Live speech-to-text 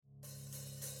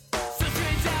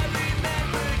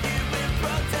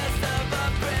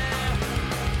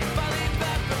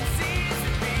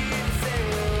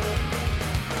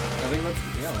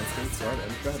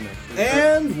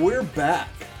And we're back.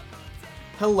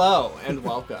 Hello and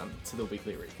welcome to the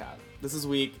weekly recap. This is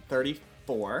week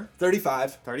 34.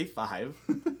 35. 35.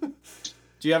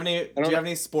 Do you have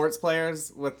any sports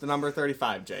players with the number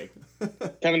 35, Jake?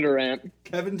 Kevin Durant.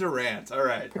 Kevin Durant. All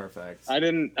right. Perfect.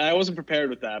 I wasn't prepared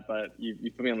with that, but you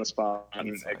put me on the spot and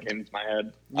it came to my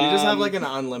head. You just have like an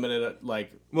unlimited Well,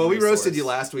 we resource. roasted you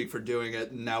last week for doing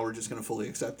it, and now we're just gonna fully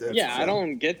accept it. Yeah, so. I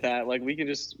don't get that. Like we can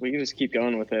just keep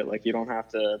going with it. Like you don't have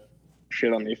to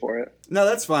shit on me for it. No,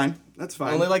 that's fine. That's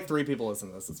fine. Only like 3 people listen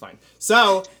to this. It's fine.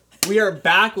 So we are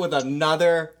back with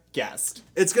another guest.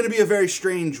 It's gonna be a very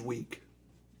strange week.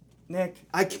 Nick,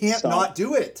 I can't Stop. not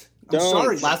do it. I'm Don't.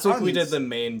 sorry. last week we tons. did the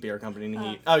main beer company in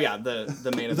Heat. Oh yeah, the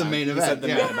main event. The main He event, said the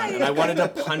yeah. main event, and I wanted to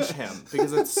punch him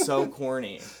because it's so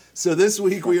corny. So this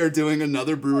week we are doing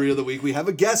another brewery of the week. We have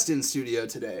a guest in studio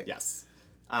today. Yes.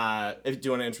 Do you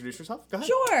want to introduce yourself? Go ahead.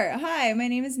 Sure. Hi, my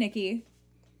name is Nikki.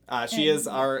 She is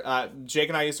our, Jake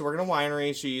and I used to work in a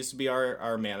winery. She used to be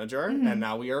our manager, and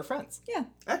now we are friends. Yeah.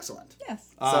 Excellent. Yes.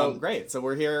 So great. So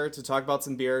we're here to talk about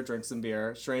some beer, drink some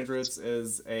beer. Strange Roots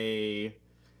is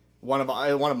one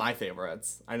of my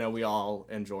favorites. I know we all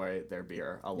enjoy their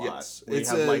beer a lot. Yes. We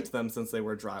have liked them since they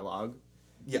were Draai Laag,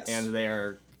 Yes. and they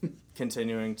are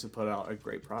continuing to put out a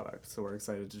great product. So we're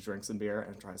excited to drink some beer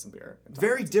and try some beer. And talk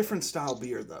Very about different style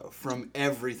beer though from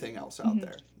everything else out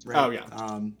there. Right? Oh,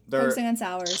 yeah. Focusing on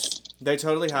sours. They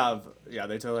totally have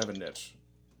a niche.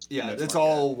 Yeah, Niche it's market.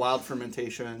 all wild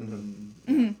fermentation.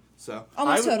 And, so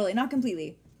Almost would- totally, not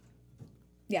completely.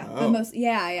 Yeah, Oh. but most.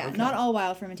 Yeah. Okay. Not all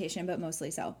wild fermentation, but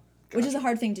mostly so. Which is a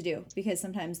hard thing to do because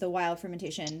sometimes the wild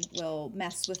fermentation will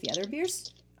mess with the other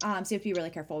beers. So you have to be really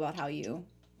careful about how you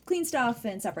clean stuff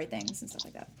and separate things and stuff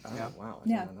like that. Oh, Yeah. wow. I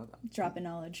did not know that. Drop in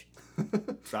knowledge.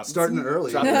 Dropping Starting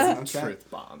early. some Okay. truth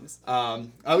bombs.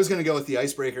 I was gonna go with the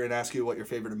icebreaker and ask you what your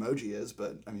favorite emoji is,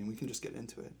 but I mean we can just get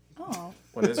into it. Oh.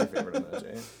 What is your favorite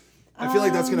emoji? I feel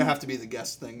like that's gonna have to be the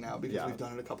guest thing now because Yeah. we've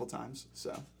done it a couple times.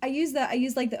 So I use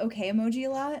like the okay emoji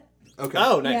a lot. okay.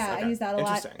 Oh, nice. Yeah, Okay. I use that a lot.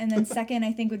 Interesting. And then second,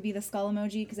 I think would be the skull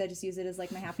emoji because I just use it as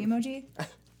like my happy emoji.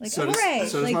 Like, So does- hooray!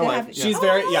 so does like my the wife. happy. She's Oh,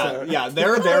 very wow.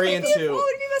 they're very Oh, into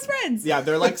would be best friends. yeah,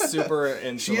 they're like super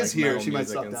into She like is here. metal She might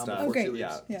music stop and down stuff. before Okay. she leaves.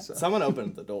 Yeah. Yeah. So. Someone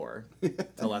opened the door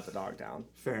to let the dog down.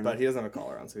 Fair enough. But he doesn't have a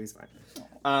collar on, so he's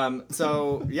fine.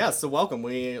 So welcome.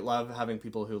 We love having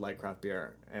people who like craft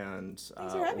beer and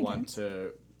for having want me.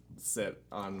 to sit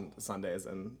on Sundays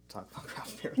and talk about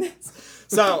craft beer.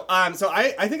 so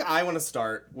I think I want to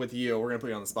start with you. We're gonna put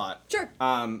you on the spot. Sure.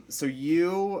 So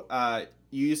you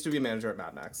used to be a manager at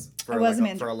Mad Max for I was a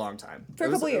manager. for a long time. For a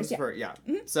couple years, yeah.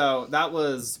 So that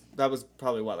was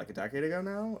probably what, like a decade ago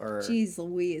now, or Jeez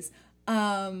Louise.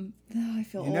 I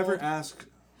feel You old. never ask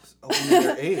a woman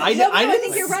their age. I No, I didn't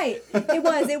think you're right.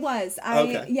 It was.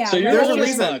 Okay. Yeah. So you're There's a old as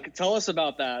reason. fuck. Tell us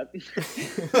about that.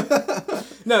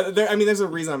 No, there's a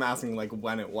reason I'm asking like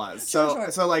when it was.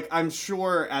 Sure. So like I'm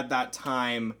sure at that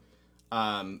time,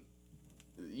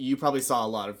 you probably saw a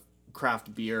lot of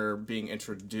craft beer being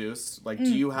introduced. Like,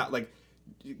 do you have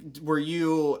were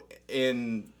you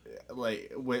in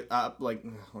like with like what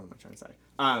am I trying to say?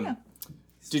 Yeah.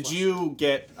 Did you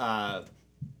get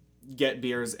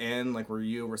beers in? Like, were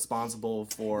you responsible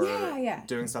for Yeah.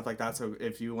 doing stuff like that? So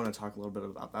if you want to talk a little bit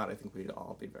about that, I think we'd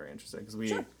all be very interested because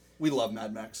Sure. We love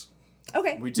Mad Max.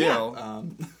 Okay. we do. Yeah.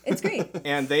 It's great.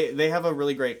 And they have a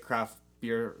really great craft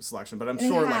beer selection, but I'm They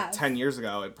sure like have. 10 years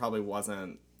ago it probably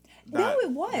wasn't that. No,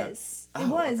 it was. that- It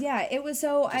was, yeah. It was,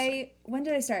 so when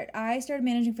did I start? I started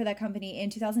managing for that company in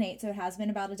 2008, so it has been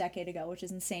about a decade ago, which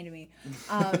is insane to me.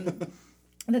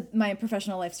 My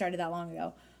professional life started that long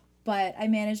ago. But I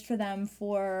managed for them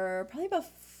for probably about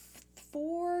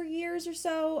 4 years or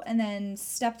so, and then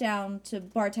stepped down to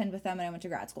bartend with them, and I went to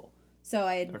grad school. So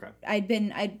I'd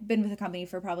been with the company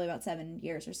for probably about 7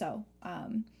 years or so.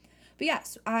 But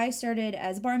yes, I started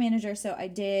as bar manager, so I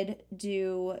did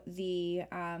do the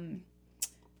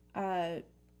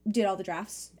did all the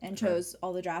drafts and chose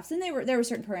all the drafts, and there were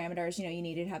certain parameters. You know, you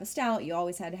needed to have a stout, you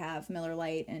always had to have Miller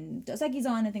Lite and Dos Equis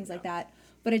on and things like that.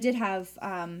 But I did have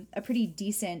a pretty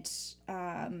decent.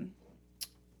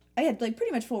 I had like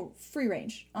pretty much full free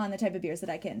range on the type of beers that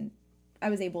I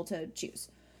was able to choose.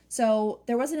 So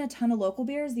there wasn't a ton of local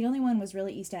beers. The only one was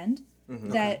really East End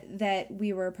that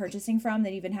we were purchasing from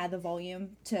that even had the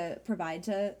volume to provide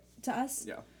to us.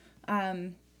 Yeah.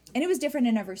 And it was different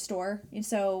in every store. And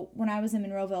so when I was in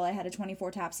Monroeville, I had a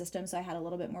 24 tap system, so I had a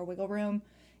little bit more wiggle room.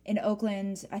 In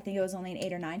Oakland, I think it was only an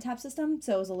 8 or 9 tap system,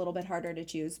 so it was a little bit harder to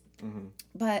choose.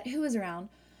 But who was around?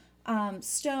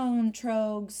 Stone,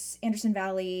 Trogs, Anderson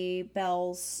Valley,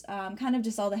 Bells, kind of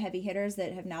just all the heavy hitters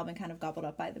that have now been kind of gobbled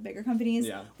up by the bigger companies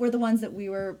were the ones that we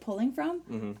were pulling from.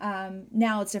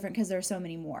 Now it's different because there are so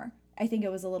many more. I think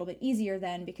it was a little bit easier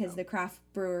then because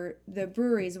the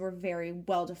breweries were very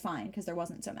well defined because there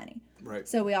wasn't so many. Right.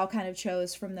 So we all kind of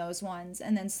chose from those ones.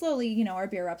 And then slowly, you know, our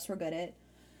beer reps were good at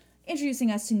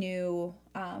introducing us to new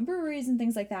breweries and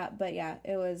things like that. But yeah,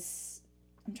 it was...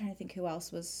 I'm trying to think who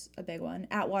else was a big one.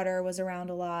 Atwater was around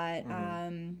a lot.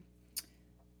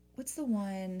 What's the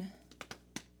one?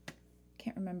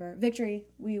 Can't remember. Victory,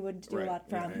 we would do a lot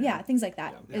from. Yeah, things like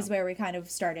that is where we kind of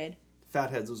started.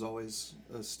 Fatheads was always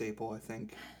a staple, I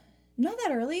think. Not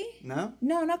that early. No?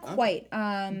 No, not quite.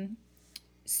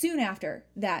 Soon after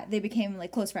that, they became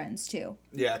like close friends too.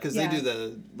 Yeah, because they do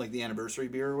the anniversary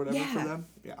beer or whatever for them.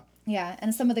 Yeah. Yeah,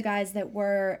 and some of the guys that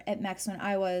were at Mex when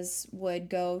I was would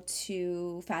go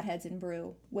to Fatheads and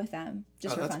brew with them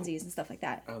just for funsies and stuff like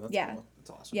that. Oh, that's cool. That's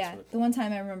awesome. Yeah, That's really cool. the one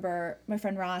time I remember my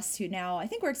friend Ross, who now I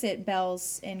think works at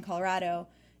Bell's in Colorado,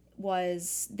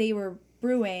 they were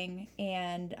brewing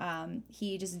and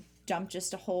he just dumped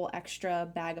just a whole extra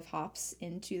bag of hops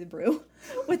into the brew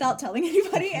without telling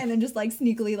anybody and then just like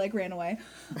sneakily like ran away.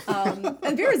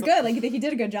 And beer was good. Like he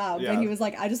did a good job, but he was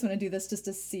like, I just want to do this just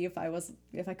to see if I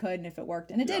could and if it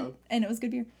worked. And it did. And it was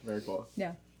good beer. Very cool.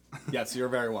 Yeah. Yeah, so you're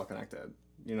very well connected.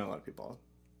 You know a lot of people.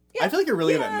 Yeah, I feel like you're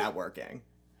really good at networking.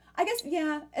 I guess,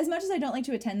 yeah. As much as I don't like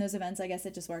to attend those events, I guess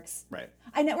it just works. Right.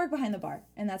 I network behind the bar,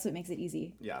 and that's what makes it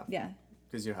easy. Yeah. Yeah.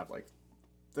 Because you have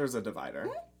there's a divider.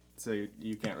 So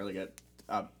you can't really get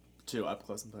too up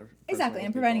close and personal. Exactly,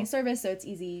 and providing a service, so it's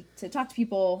easy to talk to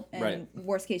people. And Right.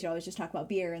 worst case, you always just talk about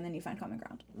beer, and then you find common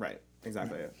ground. Right,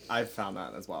 exactly. I've found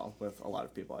that as well with a lot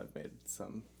of people. I've made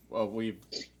we've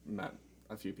met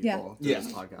a few people through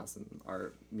this podcast and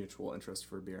our mutual interest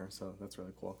for beer, so that's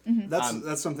really cool. Mm-hmm.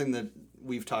 That's something that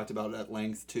we've talked about at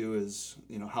length too, is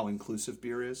how inclusive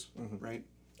beer is, right?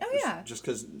 Oh, yeah. Just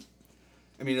because,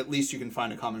 I mean, at least you can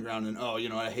find a common ground and,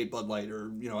 I hate Bud Light,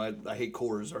 or, I hate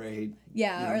Coors, or I hate...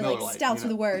 Yeah, or Miller like Lite, stouts are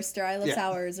the worst, or I love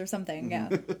sours or something.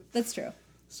 Mm-hmm. Yeah, that's true.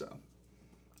 So,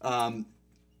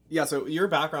 yeah, so your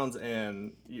background's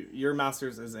in... Your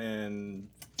master's is in...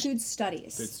 Food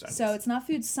studies. Food studies. So it's not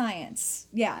food science.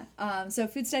 Yeah. So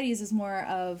food studies is more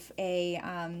of a...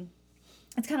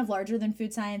 it's kind of larger than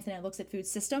food science, and it looks at food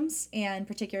systems. And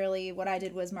particularly what I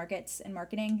did was markets and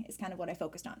marketing is kind of what I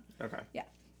focused on. Okay. Yeah.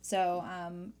 So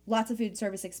lots of food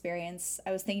service experience.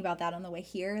 I was thinking about that on the way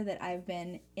here, that I've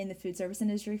been in the food service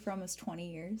industry for almost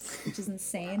 20 years, which is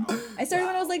insane. I started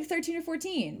when I was like 13 or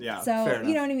 14. Yeah, So, fair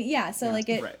you know what I mean? Yeah. So like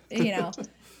it, Right.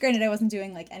 Granted I wasn't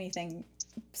doing like anything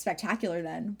spectacular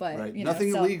then, but right. you know.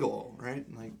 Nothing so, illegal, right?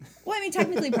 Like. well, I mean,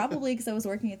 technically probably because I was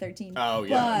working at 13. Oh,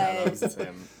 yeah. But, No, that was the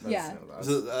same. Yeah.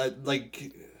 So,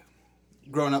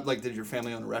 growing up, did your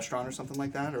family own a restaurant or something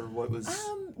like that, or what was?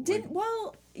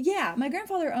 Yeah, my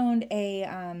grandfather owned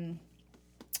a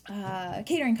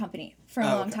catering company for a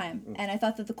long time, and I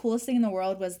thought that the coolest thing in the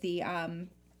world was the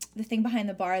thing behind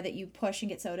the bar that you push and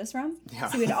get sodas from. Yeah.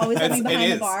 So he'd always let me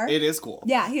behind the bar. It is cool.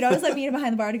 Yeah, he'd always let me in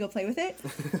behind the bar to go play with it.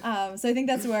 So I think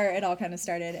that's where it all kind of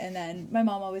started. And then my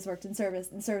mom always worked in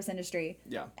service industry.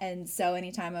 Yeah. And so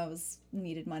anytime I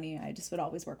needed money, I just would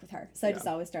always work with her. So I just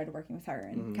always started working with her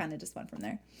and kind of just went from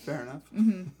there. Fair enough.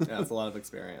 Yeah, it's a lot of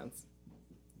experience.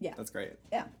 Yeah. That's great.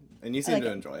 Yeah. And you seem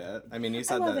to enjoy it. I mean, you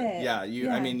said love that. it. Yeah,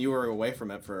 Yeah. I mean, you were away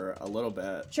from it for a little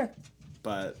bit. Sure.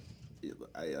 But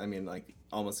I mean,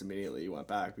 almost immediately you went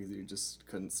back because you just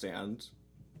couldn't stand.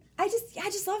 I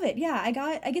just love it. Yeah,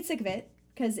 I get sick of it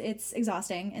because it's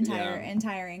exhausting and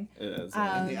tiring. It is.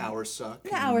 And the hours suck.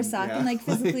 The hours suck, and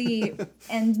physically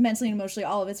and mentally and emotionally,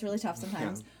 all of it's really tough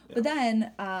sometimes. Yeah. But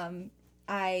then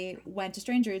I went to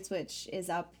Strange Roots, which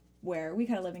is up where we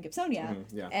kind of live in Gibsonia,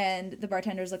 and the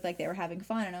bartenders looked like they were having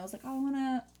fun, and I was like,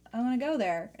 oh, I wanna go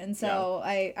there, and so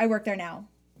I work there now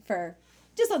for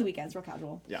just on the weekends, real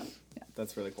casual. Yeah.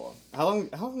 That's really cool. How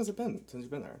long has it been since you've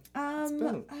been there? It's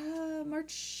been...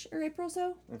 March or April,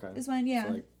 so Okay. is when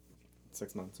So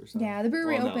 6 months or so. Yeah, the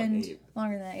brewery Well, no, opened 8.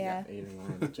 longer than that. Yeah. 8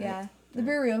 and 9. Yeah, the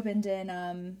brewery opened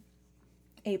in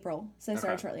April, so I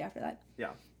started shortly after that.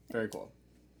 Yeah, very cool.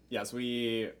 Yes,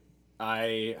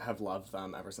 I have loved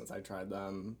them ever since I tried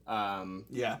them.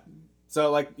 Yeah.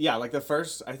 So I think the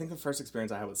first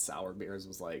experience I had with sour beers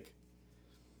was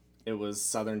it was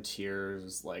Southern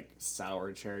Tier's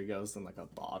sour cherry ghost in a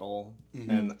bottle,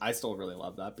 and I still really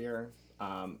love that beer.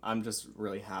 I'm just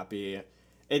really happy.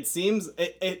 It seems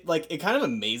it kind of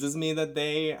amazes me that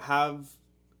they have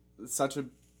such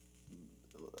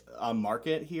a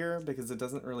market here, because it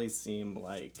doesn't really seem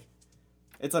like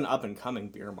it's an up and coming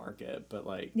beer market, but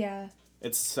Yeah.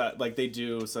 it's like they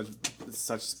do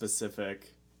such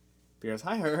specific beers.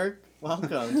 Hi, Herc. Welcome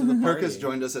to the party. Herc has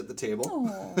joined us at the table.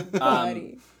 Oh,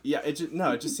 buddy. Yeah, it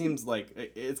just seems like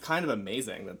it's kind of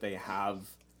amazing that they have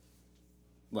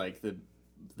like the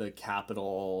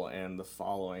capital and the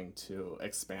following to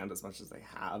expand as much as they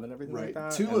have and everything like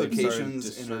that. 2 and locations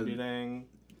distributing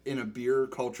in a beer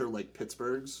culture like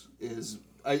Pittsburgh's is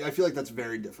I feel like that's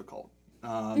very difficult.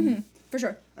 For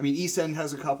sure. I mean, East End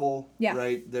has a couple. Yeah.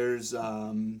 Right. There's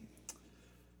not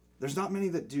many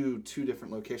that do 2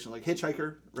 different locations. Like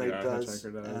Hitchhiker, right? Yeah, does.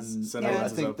 Hitchhiker does. And Cinemas I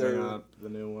is think opening they're. up the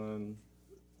new one.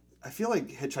 I feel like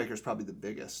Hitchhiker's probably the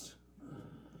biggest,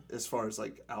 as far as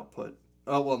like output.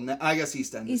 Oh well, I guess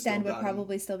East End. East End would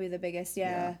probably still be the biggest.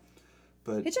 Yeah.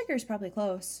 But Hitchhiker's probably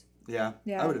close. yeah,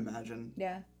 Yeah. I would imagine.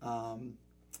 Yeah.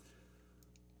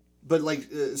 But like,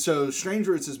 so Strange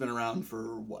Roots has been around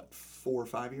for what, 4 or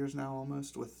 5 years now,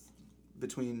 almost, with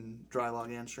between Draai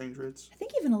Laag and Strange Roots. I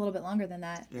think even a little bit longer than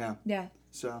that. Yeah. Yeah.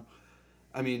 So,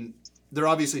 I mean, they're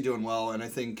obviously doing well, and I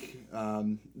think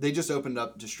they just opened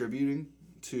up distributing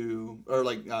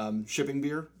shipping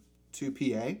beer to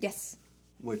PA. Yes.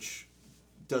 Which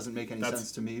doesn't make any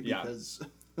sense to me because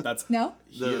That's No?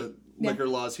 the liquor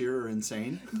laws here are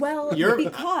insane. Well,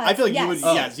 because I feel like you would.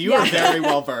 Yes, you are Yeah. very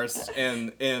well versed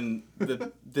in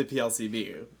the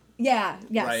PLCB, Yeah.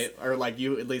 Yes. right? Or like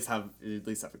you at least have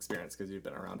experience because you've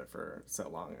been around it for so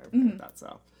long and everything like that.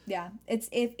 So Yeah, it's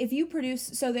if you produce,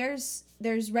 so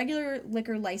there's regular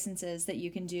liquor licenses that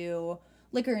you can do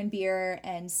liquor and beer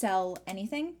and sell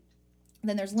anything.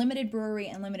 Then there's limited brewery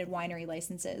and limited winery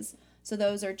licenses. So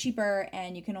those are cheaper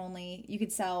and you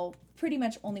could sell pretty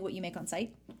much only what you make on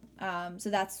site. So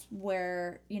that's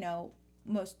where,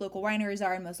 most local wineries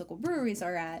are and most local breweries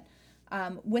are at.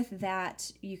 With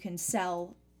that, you can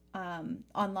sell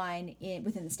online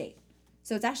within the state.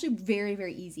 So it's actually very,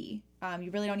 very easy. You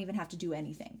really don't even have to do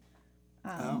anything.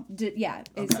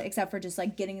 Except for just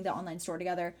like getting the online store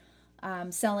together.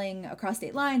 Selling across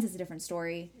state lines is a different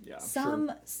story. Yeah,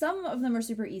 some of them are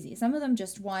super easy. Some of them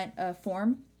just want a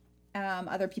form.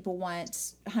 Other people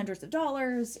want hundreds of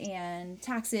dollars and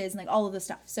taxes and like all of this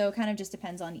stuff. So it kind of just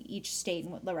depends on each state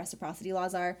and what the reciprocity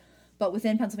laws are. But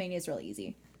within Pennsylvania, it's really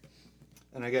easy.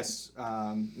 And I guess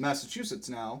Massachusetts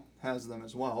now has them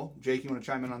as well. Jake, you want to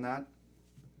chime in on that?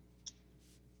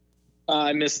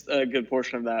 I missed a good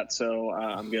portion of that, so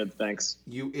I'm good. Thanks.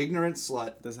 You ignorant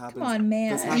slut. this happens. Come on,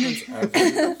 man. This happens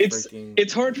every freaking.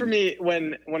 It's hard for me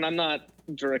when I'm not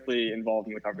directly involved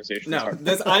in the conversation. It's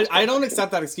No, hard. I don't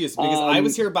accept that excuse because I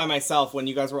was here by myself when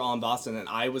you guys were all in Boston and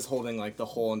I was holding like the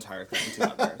whole entire thing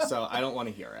together. So I don't want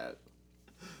to hear it.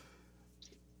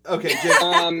 Okay, Jake.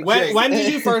 When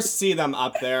did you first see them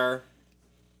up there?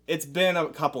 It's been a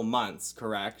couple months,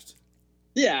 correct?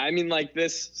 Yeah, I mean, like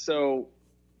this. So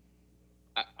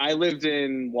I lived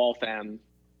in Waltham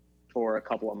for a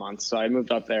couple of months, so I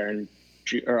moved up there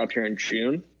up here in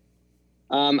June.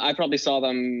 I probably saw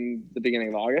them the beginning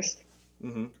of August.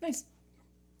 Mm-hmm. Nice.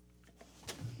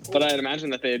 But I'd imagine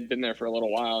that they had been there for a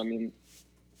little while. I mean,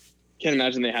 can't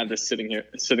imagine they had this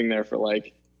sitting there for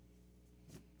like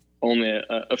only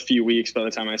a few weeks by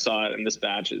the time I saw it, and this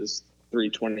batch is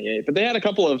 328. But they had a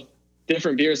couple of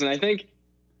different beers, and I think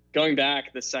going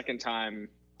back the second time,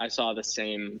 I saw the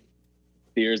same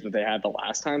beers that they had the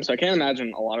last time. So I can't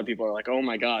imagine a lot of people are like, oh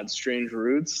my God, Strange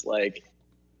Roots, like,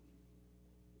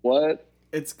 what?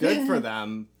 It's good for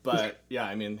them, but yeah,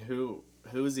 I mean,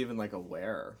 who's even like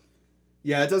aware?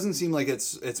 Yeah, it doesn't seem like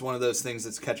it's one of those things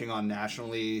that's catching on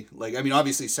nationally. Like, I mean,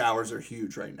 obviously sours are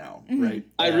huge right now, right?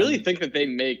 I really think that they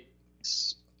make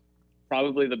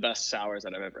probably the best sours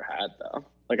that I've ever had, though.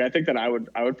 Like, I think that I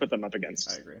would put them up I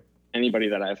agree. agree. Anybody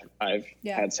that I've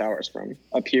Yeah. had sours from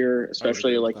up here,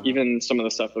 especially agree with like that. even some of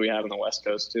the stuff that we have on the West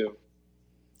Coast too.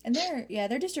 And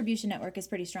their distribution network is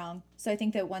pretty strong. So I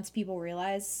think that once people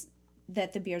realize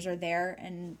that the beers are there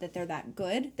and that they're that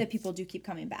good, that people do keep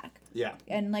coming back. Yeah.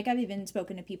 And like I've even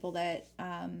spoken to people that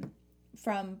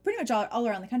from pretty much all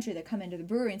around the country that come into the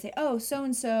brewery and say, oh,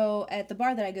 so-and-so at the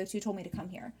bar that I go to told me to come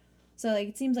here. So like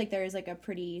it seems like there is like a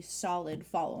pretty solid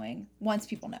following once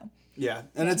people know. Yeah,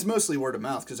 and it's mostly word of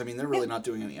mouth because I mean they're really not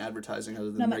doing any advertising other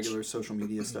than Not much. regular social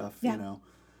media stuff. Yeah. You know,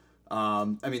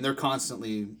 I mean they're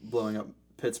constantly blowing up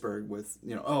Pittsburgh with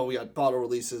oh we got bottle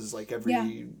releases like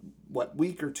every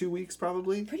week or 2 weeks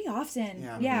probably. Pretty often.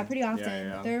 Yeah. Yeah, pretty often.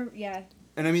 Yeah. They're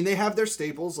And I mean they have their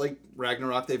staples like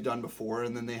Ragnarok they've done before,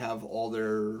 and then they have all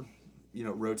their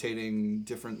rotating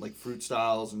different like fruit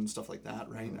styles and stuff like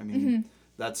that, right? I mean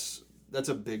that's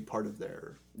a big part of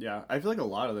their. Yeah, I feel like a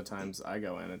lot of the times I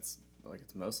go in, it's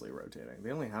mostly rotating.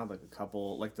 They only have like a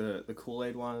couple, like the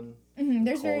Kool-Aid one.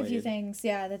 There's very few Kool-Aid. things,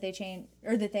 that they change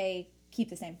or that they keep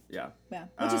the same. Yeah. Yeah,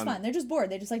 which is fun. They're just bored.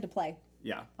 They just like to play.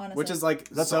 Yeah. Honestly. Which is like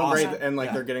That's so awesome. great, and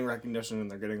like they're getting recognition and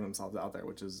they're getting themselves out there,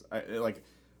 which is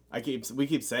we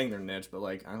keep saying they're niche, but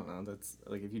like I don't know, that's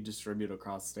like if you distribute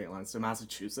across state lines to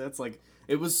Massachusetts, like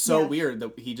it was so weird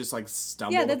that he just like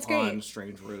stumbled upon great.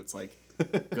 strange roots. Like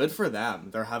good for them.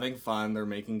 They're having fun, they're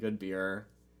making good beer,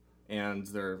 and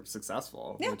they're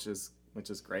successful, which is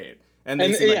great. And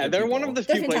they seem like good they're people. one of the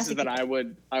few places that I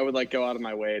would like go out of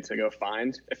my way to go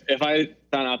find. If I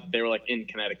found out that they were like in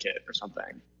Connecticut or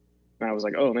something, and I was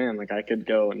like, oh man, like I could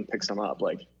go and pick some up,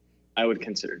 like I would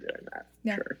consider doing that.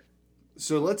 Yeah. Sure.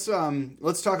 So let's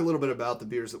talk a little bit about the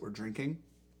beers that we're drinking.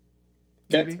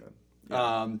 Maybe.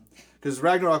 Because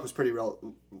Ragnarok was pretty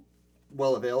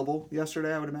well available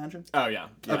yesterday, I would imagine. Oh yeah.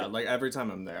 Okay. Like every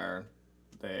time I'm there,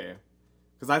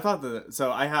 because I thought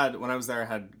when I was there, I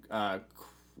had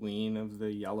Queen of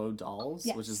the Yellow Dolls,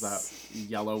 which is that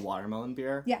yellow watermelon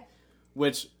beer. Yeah.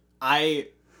 Which I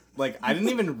didn't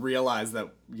even realize that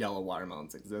yellow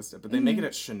watermelons existed, but they make it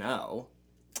at Chanel.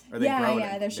 Or they grow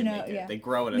it. They're Chanel. They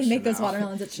grow it at They make Chanel. those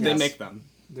watermelons at Chanel. They make them.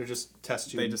 They're just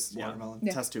test tube watermelon.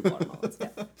 Test tube watermelons.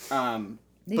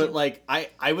 But like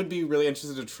I would be really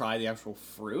interested to try the actual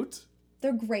fruit.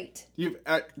 They're great. Did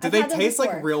I've they had them taste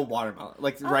before. like real watermelon,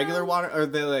 like regular water? Or are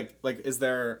they like is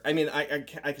there? I mean, I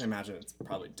can imagine it's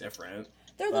probably different.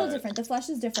 They're a little different. The flesh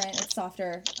is different. It's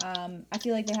softer. I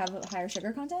feel like they have a higher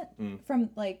sugar content from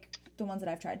like the ones that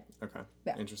I've tried. Okay.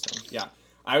 Yeah. Interesting. Yeah.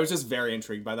 I was just very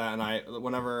intrigued by that, and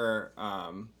whenever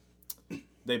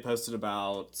they posted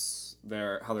about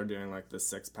how they're doing like the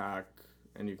 6-pack,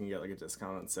 and you can get like a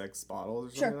discount on 6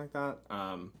 bottles or something like that.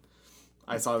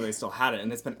 I saw they still had it,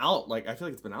 and it's been out. Like I feel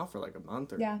like it's been out for like a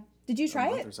month or Did you try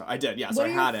it? or so. I did. Yeah. What So are I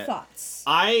had your it. thoughts?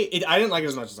 I didn't like it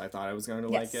as much as I thought I was going to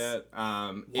like it.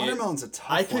 Watermelon's a tough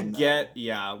I one, could though. get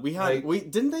we had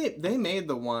Like- they made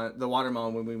the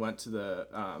watermelon when we went to the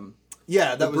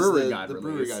Yeah, that was brewery the guide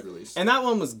brewery release. guide release. And that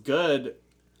one was good.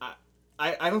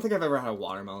 I don't think I've ever had a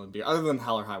watermelon beer other than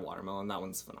Hell or High Watermelon. That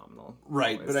one's phenomenal.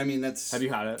 Right, Always. but I mean that's. Have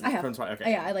you had it? I have. Okay.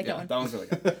 Yeah, I like that one. That one's really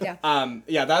good. Yeah.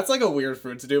 Yeah, that's like a weird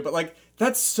fruit to do, but like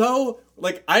that's so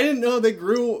like I didn't know they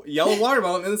grew yellow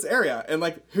watermelon in this area, and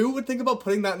like who would think about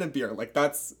putting that in a beer? Like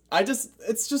it's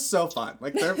just so fun.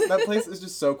 Like that place is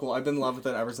just so cool. I've been in love with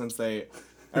it ever since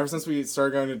we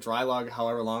started going to Draai Laag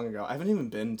however long ago. I haven't even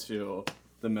been to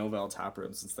the Millvale tap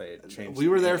room since they changed. We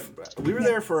were there. We were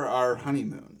there for our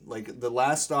honeymoon. Like the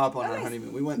last stop on our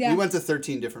honeymoon. We went. Yeah. We went to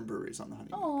 13 different breweries on the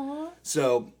honeymoon. Aww.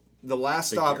 So the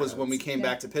last stop was difference. when we came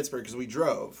back to Pittsburgh because we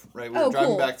drove. Right, we Oh, were driving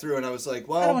cool. back through, and I was like,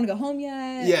 well, I don't want to go home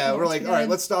yet. yeah, we're It's like, all right, good.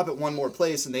 let's stop at one more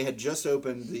place, and they had just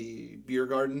opened the beer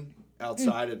garden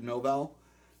outside at Millvale,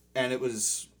 and it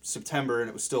was September, and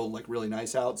it was still like really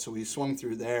nice out, so we swung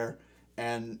through there,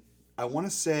 and I want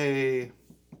to say,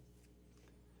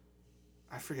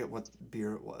 I forget what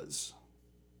beer it was.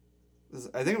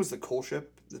 I think it was the Coal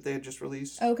Ship that they had just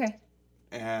released, Oh, okay.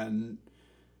 and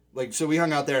like so we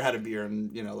hung out there, had a beer,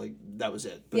 and like that was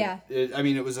it. But Yeah.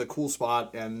 it was a cool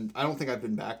spot, and I don't think I've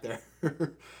been back there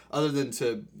other than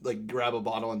to like grab a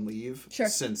bottle and leave. Sure.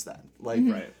 Since then, like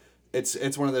Right.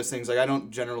 it's one of those things. Like I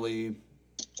don't generally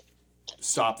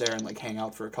stop there and like hang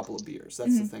out for a couple of beers.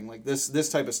 That's the thing. Like this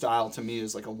type of style to me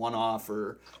is like a one-off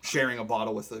or sharing a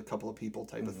bottle with a couple of people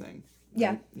type of thing.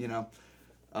 Yeah.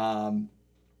 Right?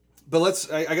 But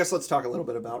I guess let's talk a little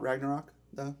bit about Ragnarok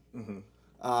though.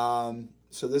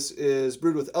 So this is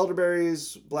brewed with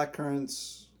elderberries, black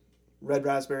currants, red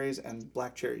raspberries, and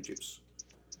black cherry juice.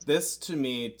 This to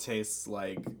me tastes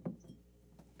like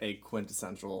a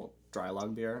quintessential Draai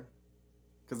Laag beer,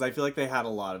 because I feel like they had a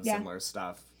lot of similar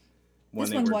stuff when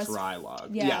This they one were was- Draai Laag.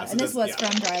 Yeah, so and this was yeah. from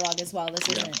Draai Laag as well. This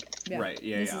isn't. Yeah. Right,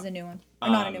 yeah, This yeah. is a new one. Or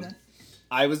not a new one.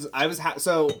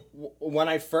 When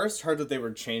I first heard that they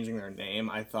were changing their name,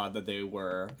 I thought that they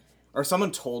were, or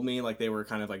someone told me like they were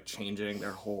kind of like changing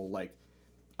their whole like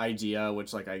idea,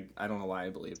 which like I don't know why I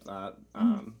believed that.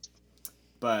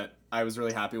 But I was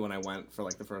really happy when I went for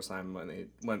like the first time when they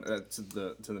went to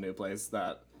the new place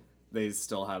that they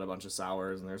still had a bunch of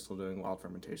sours and they're still doing wild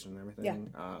fermentation and everything. Yeah.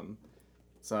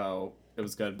 So it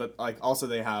was good, but like also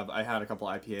I had a couple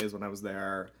IPAs when I was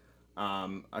there,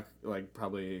 like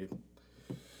probably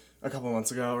a couple months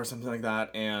ago or something like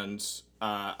that, and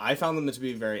I found them to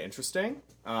be very interesting.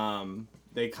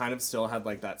 They kind of still had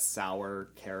like that sour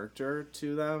character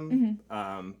to them,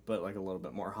 but like a little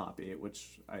bit more hoppy,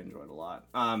 which I enjoyed a lot.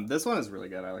 This one is really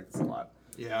good. I like this a lot.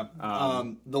 Yeah.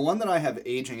 The one that I have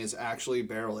aging is actually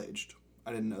barrel aged.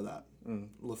 I didn't know that.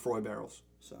 Lefroy barrels.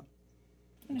 So.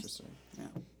 Interesting. Yeah.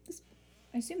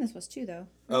 I assume this was too, though.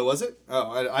 Oh, was it?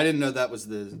 Oh, I didn't know that was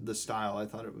the style. I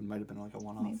thought it might have been like a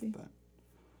one-off. Maybe. But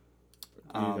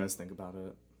What do you guys think about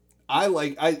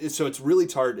it? So it's really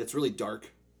tart. It's really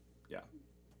dark. Yeah.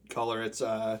 Color. It's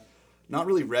not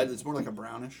really red. It's more like a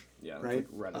brownish. Yeah, right. Like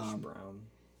reddish brown.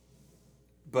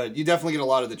 But you definitely get a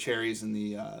lot of the cherries and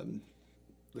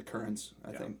the currants.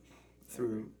 I think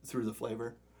through the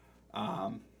flavor.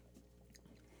 I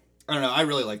don't know. I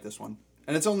really like this one.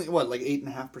 And it's only, what, like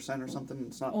 8.5% or something?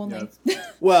 It's not... Only. Yeah.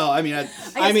 Well, I mean...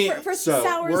 I mean, for so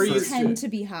sours tend to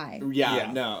be high.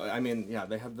 Yeah, no. I mean, yeah,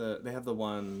 they have the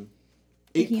one...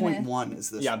 8.1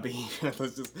 is this. Yeah, Behemoth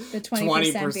was just the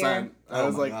 20% beer. I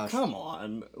was like, gosh. come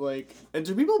on. Like, and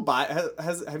do people buy...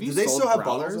 have you Do they sold still have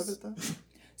growlers? bottles of it, though?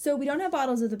 So we don't have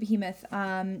bottles of the Behemoth.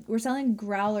 We're selling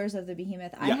growlers of the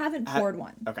Behemoth. I haven't poured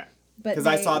one. Okay. But Because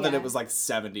I saw that it was like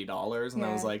 $70, and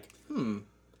I was like,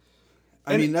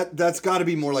 I mean, that's got to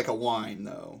be more like a wine,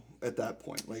 though, at that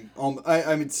point. Like,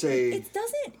 I would say... It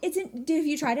doesn't... Have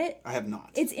you tried it? I have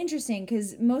not. It's interesting,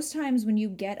 because most times when you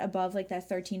get above, like, that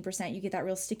 13%, you get that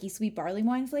real sticky, sweet barley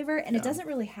wine flavor, and it doesn't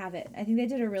really have it. I think they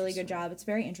did a really good job. It's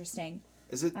very interesting.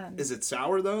 Is it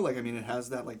sour, though? Like, I mean, it has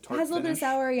that, like, tart It has a little bit of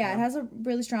sour, yeah. It has a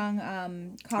really strong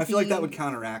coffee... I feel like that would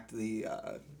counteract the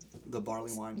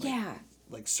barley wine.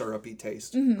 Like syrupy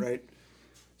taste, right?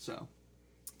 So...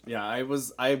 Yeah,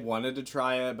 I wanted to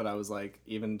try it, but I was like,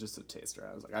 even just a taster,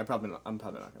 I was like, I'm probably not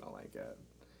gonna like it.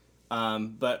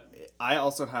 But I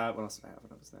also have, what else did I have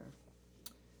when I was there?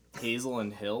 Hazel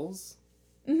and Hills.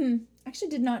 Actually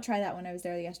did not try that when I was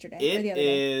there yesterday. It or the other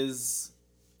day. is,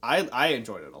 I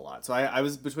enjoyed it a lot. So I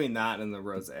was between that and the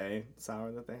rosé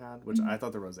sour that they had, which I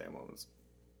thought the rosé one was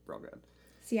real good.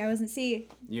 You weren't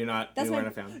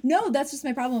a fan? No, that's just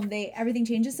my problem. Everything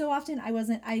changes so often. I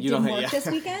didn't work this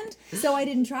weekend, so I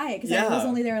didn't try it because I was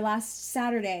only there last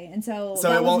Saturday, and so it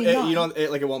that won't. was me gone.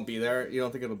 It won't be there. You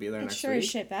don't think it'll be there next sure week? As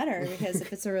shit better because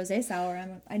if it's a rosé sour,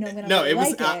 I know I'm gonna no, it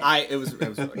was. like it. It was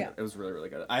really good. It was really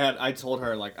good. I told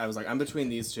her I was like I'm between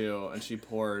these two, and she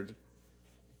poured.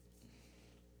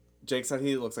 Jake said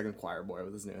he looks like a choir boy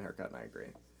with his new haircut, and I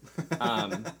agree.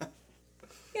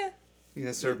 Yeah. You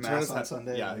gonna serve mass on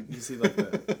Sunday? Yeah, you see like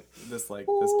this part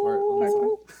on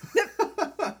the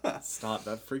side. Stop!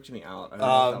 That freaked me out. I don't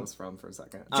know what that was from for a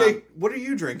second. Jake, what are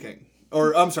you drinking?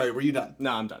 Or I'm sorry, were you done?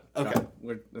 No, I'm done. Okay.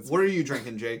 What are you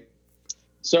drinking, Jake?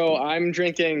 So I'm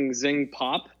drinking Zing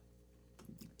Pop,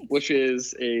 which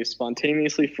is a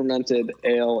spontaneously fermented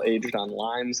ale aged on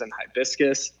limes and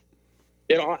hibiscus.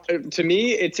 To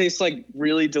me, it tastes like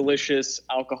really delicious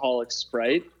alcoholic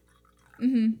Sprite.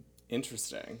 Mm-hmm.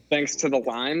 Interesting. Thanks to the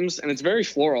limes, and it's very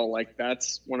floral. Like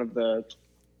that's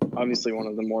obviously one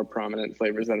of the more prominent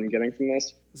flavors that I'm getting from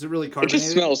this. Is it really carbonated? It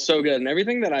just smells so good, and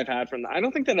everything that I've had from them, I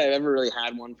don't think that I've ever really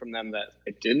had one from them that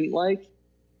I didn't like.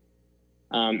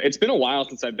 It's been a while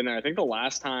since I've been there. I think the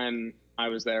last time I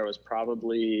was there was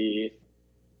probably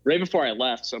right before I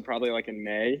left, so probably like in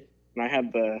May, and I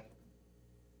had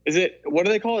what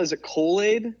do they call it? Is it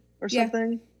Kool-Aid or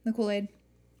something? Yeah, the Kool-Aid.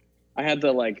 I had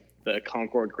the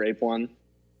Concord grape one,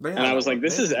 and I was like,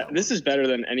 this is better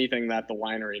than anything that the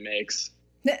winery makes.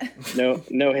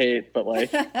 No hate, but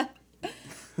like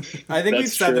I think we've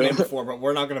said the name before, but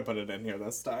we're not gonna put it in here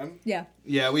this time.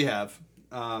 Yeah, we have.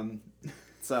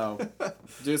 So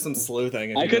do some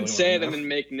sleuthing. I could say them and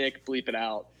make Nick bleep it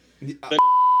out. The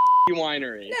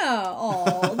winery.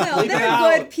 No,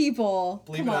 they're good people.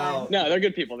 Bleep Come it on. out. No, they're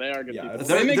good people. They are good people.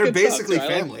 They're basically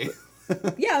family.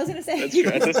 Yeah, I was gonna say. That's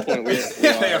true. At this point, we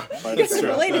are. It's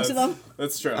related to them.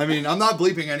 That's true. I mean, I'm not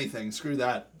bleeping anything. Screw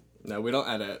that. No, we don't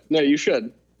edit. No, you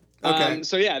should. Okay.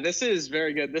 So yeah, this is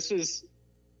very good. This is,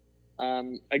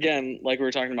 again, like we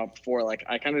were talking about before. Like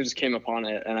I kind of just came upon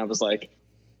it, and I was like,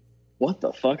 "What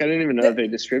the fuck?" I didn't even know that they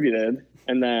distributed.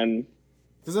 And then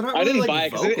I didn't buy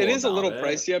it because it is a little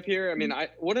pricey up here. I mean,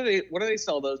 what do they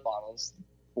sell those bottles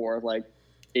for? Like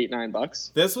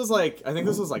 $8-9? This was like, I think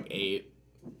this was like $8.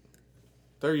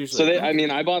 They're usually.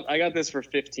 So I got this for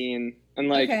 15, and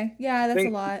like. Okay, yeah, that's a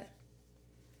lot.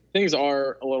 Things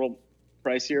are a little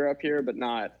pricier up here, but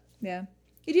not. Yeah,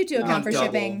 you do to account for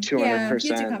shipping. 200%. Yeah, you do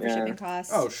to account for shipping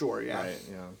costs. Oh, sure, yeah. Right,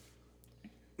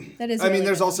 yeah. That is. I mean, really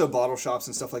there's good. also bottle shops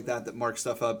and stuff like that mark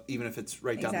stuff up, even if it's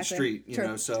right down the street. You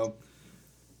know, so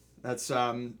that's.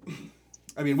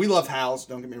 I mean, we love Hal's.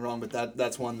 Don't get me wrong, but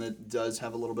that's one that does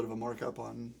have a little bit of a markup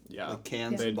on like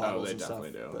cans and bottles they and stuff.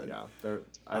 definitely do. But, yeah,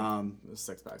 the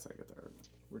 6-packs I get there are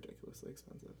ridiculously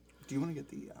expensive. Do you want to get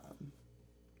the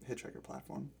Hitchhiker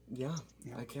platform? Yeah,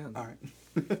 I can. All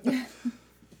right.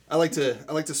 I like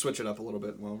to switch it up a little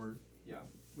bit while we're. Yeah,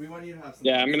 we want you to have.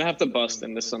 Yeah, I'm gonna have to bust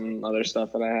into some other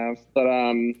stuff that I have, but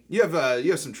You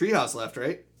have some Treehouse left,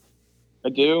 right? I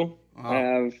do. Wow. I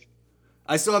have.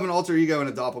 I still have an alter ego and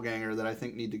a doppelganger that I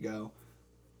think need to go.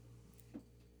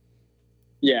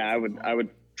 Yeah, I would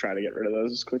try to get rid of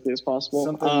those as quickly as possible.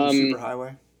 Something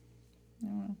Superhighway.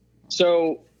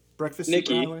 So, Breakfast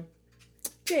Nikki, Superhighway.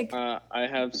 Jake, I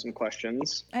have some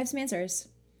questions. I have some answers.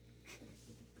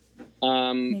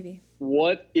 Um, Maybe.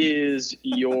 What is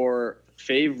your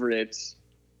favorite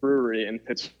brewery in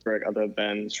Pittsburgh other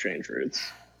than Strange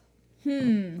Roots?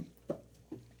 Do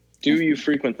you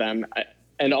frequent them?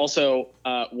 And also,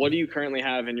 what do you currently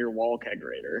have in your wall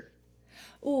kegerator?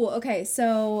 Ooh, okay.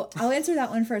 So I'll answer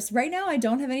that one first. Right now, I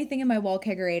don't have anything in my wall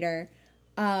kegerator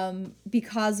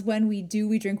because when we do,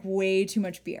 we drink way too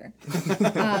much beer.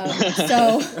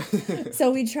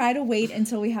 So we try to wait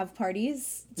until we have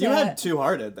parties. You had Two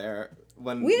Hearted there.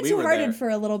 When we had Two Hearted there. for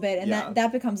a little bit, and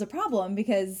that becomes a problem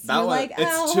because that you're one, like,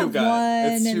 it's too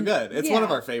good. It's too good. It's one of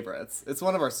our favorites. It's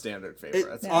one of our standard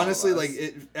favorites. Honestly, like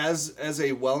as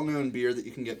a well-known beer that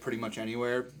you can get pretty much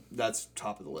anywhere, that's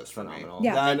top of the list for Phenomenal. me.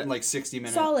 Yeah. That, like 60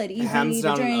 minutes. Solid, easy Hands to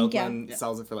down in drink. Oakland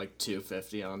sells it for like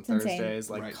 $2.50 on insane. Thursdays.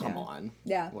 Like, Right. come on.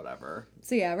 Yeah. Whatever.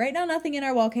 So yeah, right now nothing in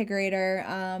our wall kegerator.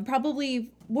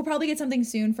 We'll probably get something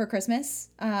soon for Christmas.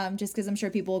 Just because I'm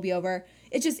sure people will be over.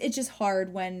 It's just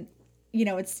hard when,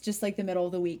 it's just like the middle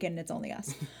of the week and it's only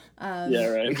us. Yeah,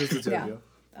 right. It's just the two of you.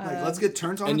 Like, let's get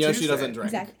turns on. And a Yoshi Tuesday. doesn't drink.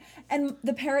 Exactly. And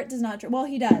the parrot does not drink. Well,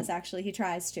 he does actually. He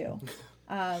tries to.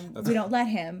 We don't let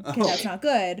him because that's not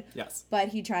good. Yes. But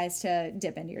he tries to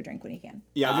dip into your drink when he can.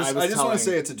 Yeah, I just want to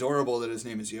say it's adorable that his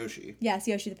name is Yoshi. Yes,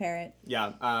 Yoshi the parrot.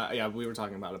 Yeah, we were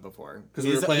talking about it before. Because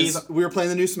we were playing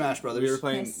the new Smash Brothers. We were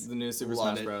playing Nice. the new Super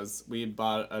Love Smash it. Bros. We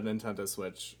bought a Nintendo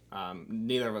Switch.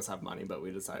 Neither of us have money, but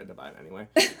we decided to buy it anyway.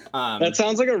 That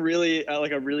sounds like a really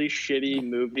shitty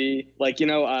movie. Like,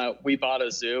 We Bought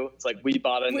a Zoo. It's like We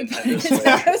Bought a Nintendo Switch.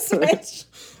 Nintendo Switch.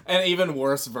 An even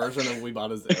worse version of We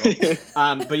Bought a Zoo.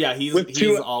 But yeah, he's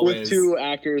always with two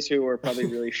actors who are probably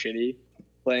really shitty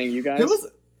playing you guys. Who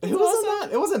wasn't that?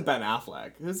 It wasn't Ben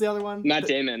Affleck. Who's the other one? Matt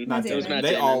Damon. Matt It was Damon. Matt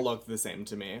They Damon. all look the same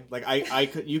to me. Like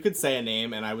you could say a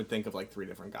name and I would think of like 3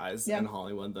 different guys in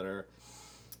Hollywood that are.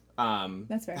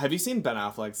 That's fair. Have you seen Ben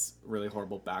Affleck's really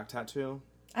horrible back tattoo?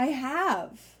 I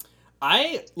have.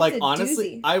 I It's a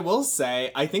honestly, doozy. I will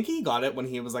say, I think he got it when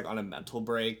he was like on a mental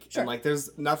break, Sure. and like,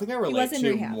 there's nothing I relate was in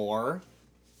to rehab. more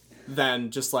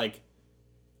than just like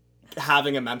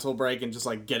having a mental break and just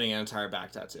like getting an entire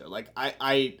back tattoo. Like,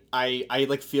 I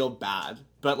like feel bad,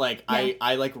 but like, Yeah.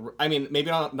 I mean, maybe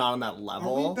not on that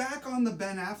level. Are we back on the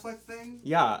Ben Affleck thing?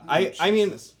 Yeah, Oh, I mean,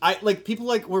 Jesus. I like people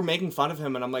like were making fun of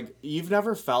him, and I'm like, you've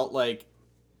never felt like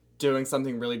doing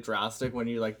something really drastic when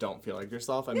you like don't feel like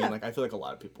yourself. I Yeah. mean, like I feel like a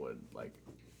lot of people would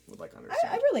understand.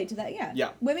 I relate to that, yeah. Yeah.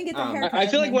 Women get their hair cut. I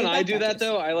feel like and when they I get do back that tattoos.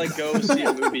 though, I like go see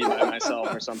a movie by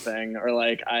myself or something, or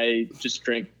like I just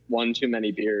drink one too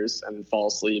many beers and fall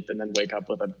asleep and then wake up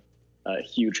with a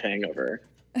huge hangover.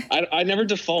 I never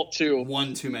default to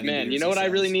One too many. man. beers, You know he what I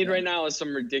really says. need Yeah. right now is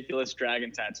some ridiculous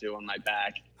dragon tattoo on my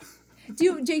back.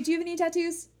 Jake, do you have any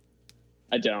tattoos?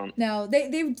 I don't. No,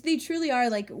 they truly are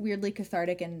like weirdly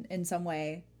cathartic in some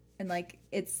way, and like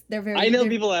they're very. I know they're-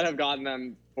 people that have gotten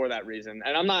them for that reason,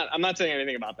 and I'm not saying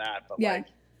anything about that, but Yeah.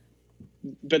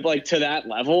 like to that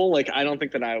level, like I don't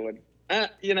think that I would. But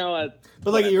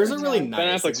like whatever. yours are really Ben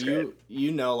nice. Like, Affleck's great.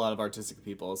 you know a lot of artistic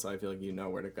people, so I feel like you know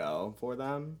where to go for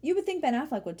them. You would think Ben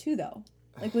Affleck would too, though.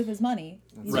 Like with his money,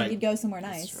 you Right. think you'd go somewhere true.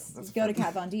 nice. That's You'd go to fair.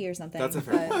 Kat Von D or something. That's a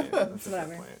fair but point. That's a fair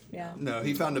whatever. point. Yeah. No,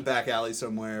 he found a back alley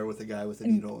somewhere with a guy with a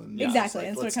needle. And Exactly.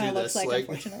 was That's like, what it "Let's kind do of looks this." like,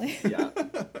 Like,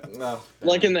 unfortunately. Oh,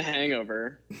 like in The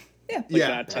Hangover, Yeah. yeah,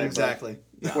 that type of- exactly.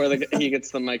 Yeah. where he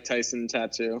gets the Mike Tyson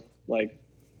tattoo. Like,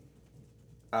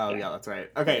 Oh yeah, that's right.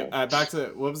 Okay, back to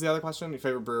what was the other question? Your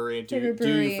favorite brewery? Do Favorite you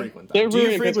brewery. frequent them? Favorite Do you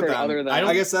brewery in frequent Pittsburgh them? other than-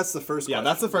 I guess that's the first Yeah, question.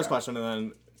 that's the first question, and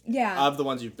then Yeah. of the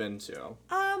ones you've been to.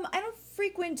 I don't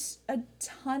frequent a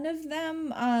ton of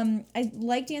them. I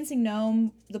like Dancing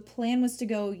Gnome. The plan was to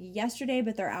go yesterday,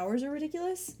 but their hours are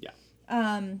ridiculous. Yeah.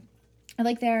 I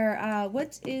like their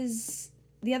what is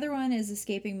the other one is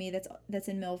escaping me. That's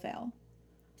in Millvale.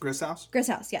 Grist House? Grist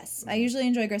House, yes. I usually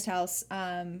enjoy Grist House.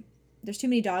 There's too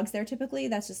many dogs there typically.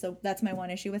 That's my one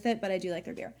issue with it, but I do like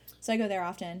their beer. So I go there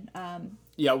often.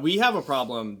 Yeah, we have a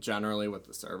problem generally with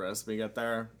the service we get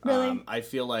there. Really? I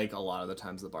feel like a lot of the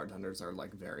times the bartenders are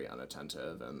like very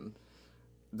unattentive, and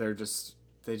they just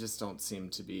don't seem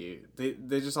to be.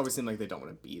 They just always seem like they don't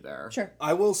want to be there. Sure.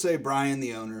 I will say Brian,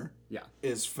 the owner, Yeah.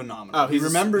 is phenomenal. Oh, he he's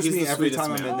remembers the me every sweetest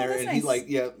time I'm man. in Oh, there, that's and he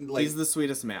nice. He's the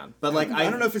sweetest man. But like I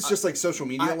don't know if it's just like social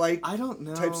media I don't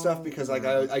know type stuff, because like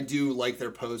I do like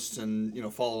their posts and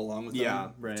follow along with them. Yeah,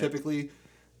 right. Typically,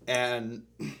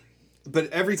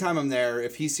 but every time I'm there,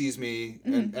 if he sees me,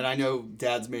 and I know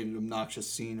Dad's made an obnoxious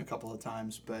scene a couple of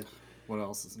times, but What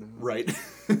else is new? Right.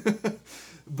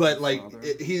 But like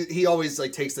he always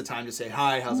like takes the time to say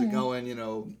hi, how's it going? You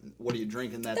know, what are you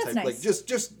drinking? That That's type nice. like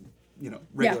just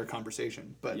regular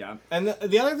conversation. But Yeah, and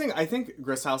the other thing, I think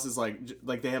Grist House is like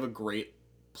they have a great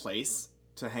place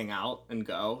to hang out and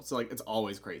go. So like it's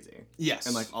always crazy. Yes.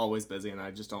 And like always busy, and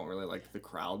I just don't really like the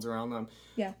crowds around them.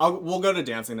 Yeah. We'll go to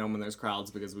Dancing Gnome when there's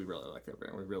crowds because we really like it.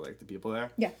 We really like the people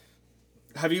there. Yeah.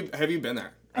 Have you been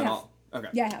there at all? Okay.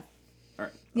 Yeah, I have. All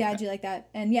right. Yeah, okay. I do like that.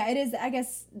 And yeah, it is, I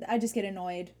guess, I just get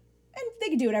annoyed. And they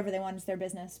can do whatever they want, it's their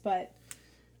business, but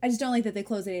I just don't like that they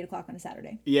close at 8 o'clock on a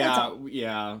Saturday. Yeah,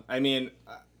 yeah. I mean,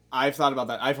 I've thought about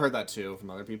that. I've heard that too from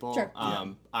other people. Sure.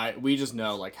 We just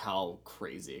know like how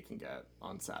crazy it can get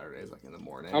on Saturdays, like in the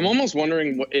morning. I'm almost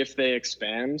wondering if they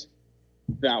expand,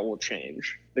 that will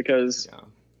change, because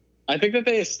I think that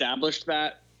they established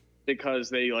that because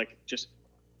they like just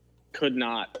could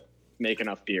not make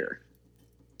enough beer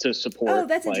to support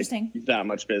that's interesting. that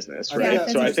much business, Yeah, right?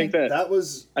 that's So I think that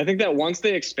I think that once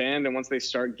they expand and once they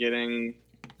start getting,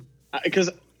 because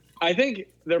I think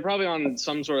they're probably on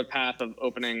some sort of path of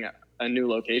opening a new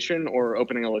location or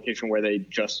opening a location where they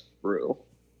just brew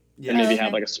and maybe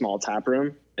have like a small tap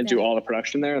room and do all the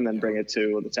production there and then bring it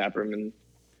to the tap room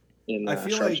in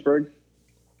Sharpsburg.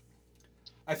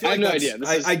 I feel I have like no idea.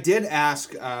 I did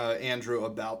ask Andrew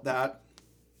about that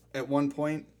at one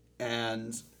point,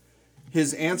 and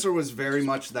his answer was very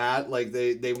much that like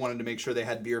they wanted to make sure they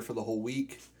had beer for the whole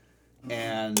week,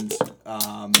 and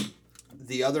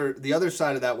the other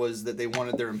side of that was that they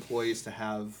wanted their employees to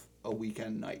have a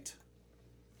weekend night.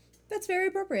 That's very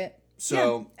appropriate. So,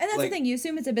 yeah. And that's like, the thing, you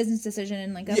assume it's a business decision,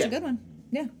 and like that's a good one.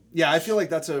 Yeah. Yeah, I feel like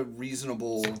that's a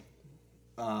reasonable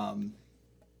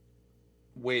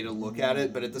way to look at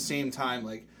it, but at the same time,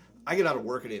 like I get out of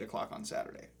work at 8 o'clock on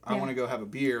Saturday. I want to go have a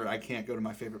beer. I can't go to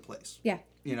my favorite place. Yeah.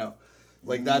 You know,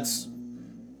 like that's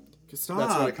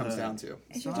what it comes down to.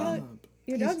 Is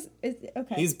your dog's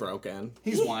okay. He's broken.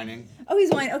 He's whining. Oh,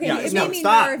 he's whining. Okay, it made me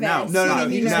stop. nervous. No,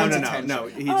 he just wants attention. no.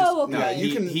 He okay. Yeah,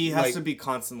 you can. He has to be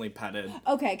constantly petted.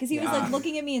 Okay, because he was like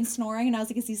looking at me and snoring, and I was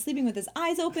like, "Is he sleeping with his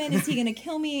eyes open? Is he gonna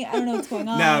kill me? I don't know what's going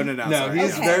on." No. No,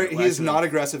 Sorry. he's he's not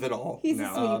aggressive at all. He's a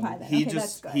sweetie pie. Then. He okay,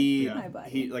 just that's good. My buddy.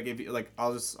 he like if like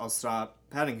I'll stop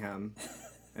petting him,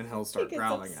 and he'll start He gets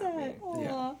growling upset. at me.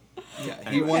 Aw. Yeah,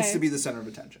 he wants to be the center of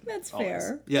attention. That's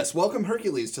fair. Yes, welcome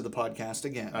Hercules to the podcast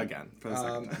again. For the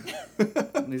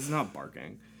second time. He's not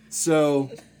barking. So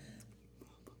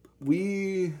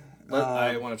we.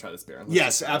 I want to try this beer.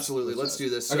 Yes, absolutely. Let's do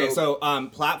this. Okay, so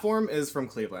Platform is from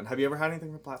Cleveland. Have you ever had anything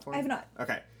from Platform? I have not.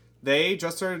 Okay, they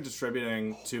just started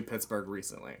distributing to Pittsburgh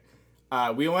recently.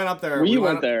 We went up there. We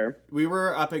went there. We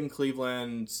were up in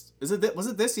Cleveland. Was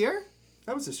it this year?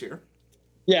 That was this year.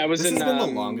 Yeah, it was This in has been the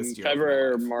longest year of my February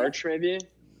or life. March, maybe.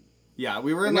 Yeah,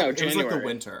 we were in No, it was like the January.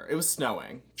 winter. It was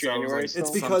snowing. January So it was still? like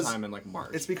It's because- sometime in like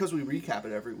March. It's because we recap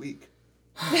it every week.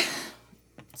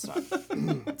 Stop.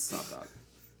 Stop that.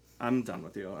 I'm done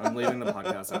with you. I'm leaving the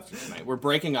podcast after tonight. We're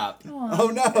breaking up. Oh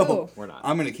no, Oh. We're not.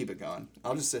 I'm gonna keep it going.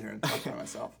 I'll just sit here and talk by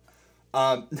myself.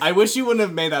 I wish you wouldn't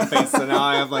have made that face. So now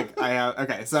I have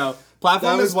okay. So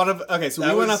Platform That was- is one of so we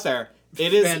that went was up there.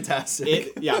 It is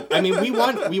fantastic. Yeah, I mean we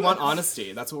want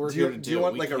honesty. That's what we're here to do. Do you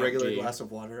want We like a can't regular be- glass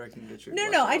of water? I can get you. a No,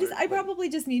 glass no. of water. I probably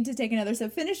just need to take another. So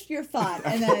finish your thought,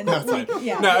 and then That's fine.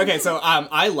 yeah. No, okay. So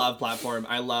I love Platform.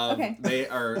 I love. Okay. They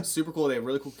are super cool. They have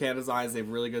really cool can designs. They have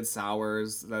really good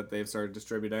sours that they've started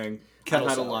distributing. Kettle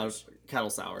I've had sours. a lot of kettle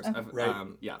sours. Right.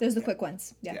 Yeah. Those are the quick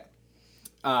ones. Yeah.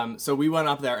 So we went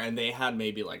up there and they had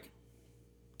maybe like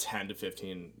 10 to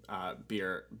 15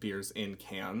 beers in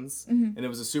cans, and it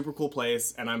was a super cool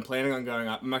place. And I'm planning on going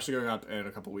up. I'm actually going up in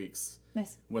a couple weeks.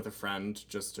 Nice. With a friend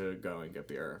just to go and get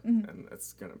beer, and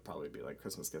it's gonna probably be like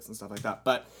Christmas gifts and stuff like that.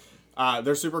 But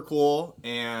they're super cool,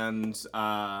 and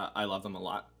I love them a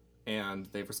lot. And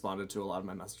they've responded to a lot of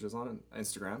my messages on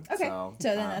Instagram. Okay. So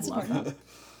then that's love important.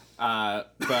 them.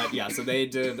 But yeah, so they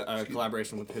did a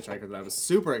collaboration with Hitchhiker that I was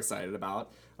super excited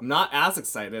about. I'm not as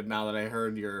excited now that I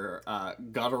heard your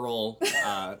guttural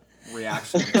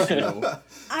reaction to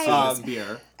this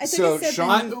beer. I took So, a sip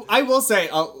Sean- and- I will say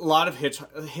a lot of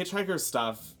Hitchhiker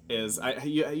stuff is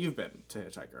you've been to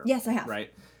Hitchhiker. Yes, I have.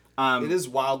 Right. It is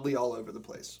wildly all over the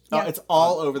place. Yeah. It's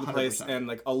all over the place, 100%. and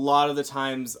like a lot of the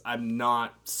times, I'm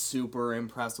not super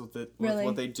impressed with it with Really?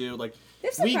 what they do. Like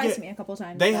They've surprised me a couple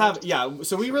times. They so- have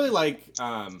So we really like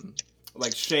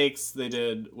shakes. They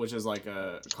did, which is like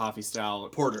a coffee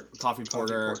stout coffee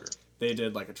porter. They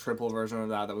did like a triple version of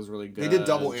that was really good. They did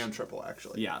double and triple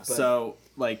actually. Yeah. But So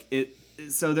like it.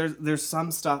 So there's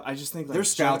some stuff. I just think like their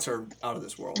stouts are out of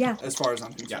this world. Yeah. As far as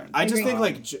I'm concerned. I just agree.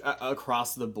 think like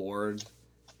across the board,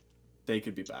 they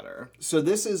could be better. So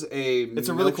this is It's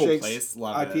a really cool milkshakes place.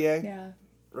 Love IPA. it. Yeah.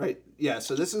 Right. Yeah.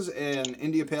 So this is an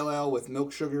India Pale Ale with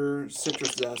milk sugar,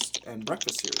 citrus zest, and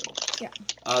breakfast cereal.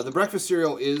 Yeah. The breakfast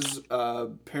cereal is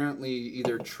apparently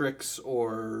either Trix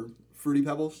or Fruity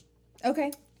Pebbles.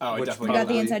 Okay. Oh, I Which definitely We got the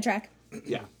Probably. inside track.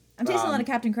 Yeah. I'm tasting a lot of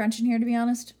Captain Crunch in here, to be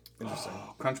honest. Interesting.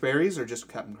 Crunch berries or just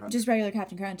Captain Crunch? Just regular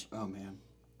Captain Crunch. Oh man.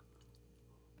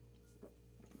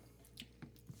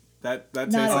 That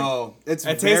tastes Not- like Oh, it's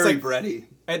It tastes very like- bready.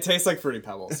 it tastes like Fruity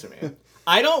Pebbles to me.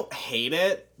 I don't hate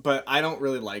it, but I don't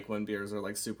really like when beers are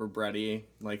like super bready.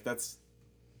 Like that's.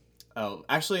 Oh,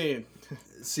 actually,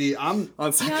 See, I'm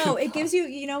on second. No, it gives you,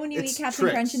 you know, when you It's eat Captain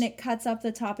Trix. Crunch and it cuts up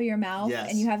the top of your mouth Yes.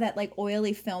 and you have that like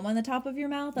oily film on the top of your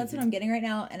mouth. That's what I'm getting right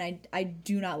now, and I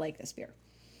do not like this beer.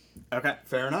 Okay.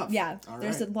 fair enough. Yeah, All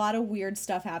there's right. a lot of weird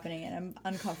stuff happening, and I'm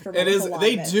uncomfortable. It with is. a lot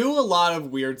They of it. do a lot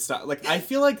of weird stuff. Like I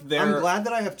feel like they're I'm glad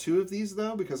that I have 2 of these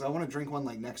though, because I want to drink one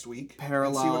like next week and see what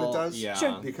Parallel, it does. yeah.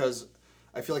 Sure. Because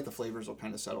I feel like the flavors will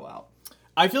kind of settle out.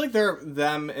 I feel like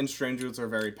them and Strange Roots are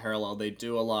very parallel. They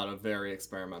do a lot of very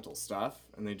experimental stuff,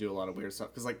 and they do a lot of weird stuff.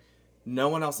 Because like, no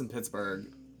one else in Pittsburgh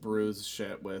brews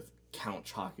shit with Count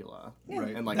Chocula,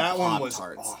 Right. and like that one Pop was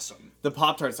Tarts. awesome. The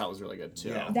Pop Tart style was really good too.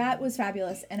 Yeah. That was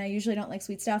fabulous, and I usually don't like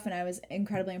sweet stuff, and I was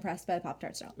incredibly impressed by the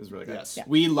Pop-Tart style. It was really good. Yes. Yeah.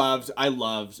 I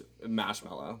loved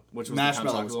Marshmallow, which was the Count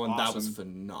Marshmallow was Chocula one. That was awesome.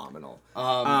 phenomenal.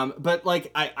 But like,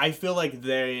 I feel like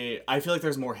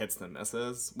there's more hits than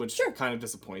misses, which Sure. kind of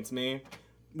disappoints me.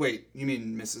 Wait, you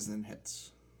mean misses and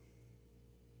hits?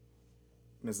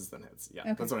 Misses than hits. Yeah,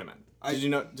 Okay. that's what I meant.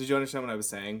 Did you understand what I was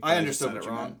saying? I Or just understood said what it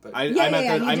you wrong? meant, but- I Yeah, meant yeah,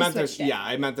 there. you I just meant there's. switched it. Yeah,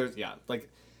 I meant there's. Yeah, like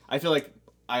I feel like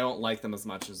I don't like them as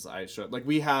much as I should. Like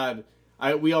we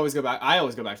always go back. I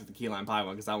always go back to the key lime pie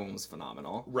one because that one was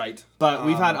phenomenal. Right. But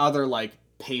we've had other like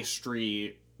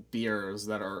pastry beers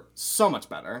that are so much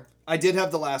better. I did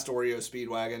have the last Oreo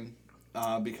Speedwagon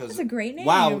because That's a great name.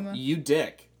 Wow, you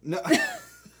dick. no.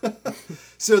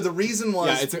 So the reason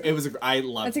was Yeah, I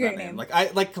love That's a that great name. name.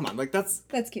 Like come on, like that's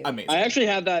That's cute. amazing. I actually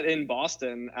had that in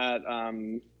Boston at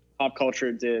Pop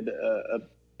Culture did a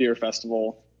beer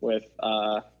festival with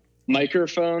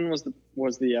Microphone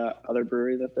was the other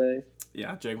brewery that they.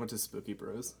 Yeah, Jake went to Spooky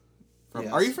Brews.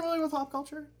 Yes. Are you familiar with Hop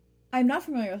Culture? I'm not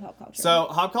familiar with Hop Culture. So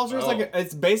Hop Culture is Oh.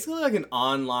 it's basically like an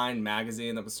online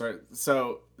magazine that was started.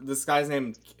 So this guy's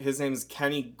his name is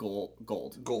Kenny Gold.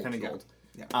 Kenny yeah. Gold.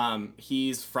 Yeah.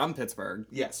 He's from Pittsburgh.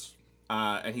 Yes.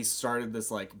 And he started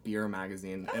this like beer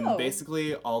magazine, Oh. and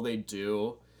basically all they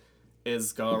do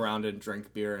is go around and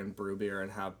drink beer and brew beer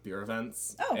and have beer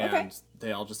events. Oh, okay. And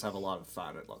they all just have a lot of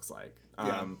fun. It looks like.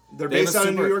 Yeah. They're they have based a out of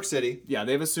super- New York City. Yeah,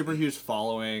 they have a super huge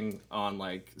following on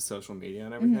like social media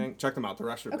and everything. Check them out; they're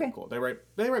actually really Okay. cool. They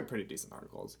write pretty decent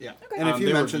articles. Yeah. Okay. And if you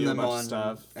they mention review a them bunch of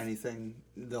on stuff. anything,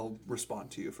 they'll respond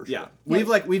to you for sure. Yeah,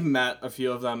 we've met a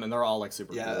few of them, and they're all like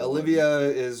super. Yeah, cool. Olivia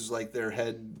is like their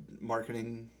head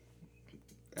marketing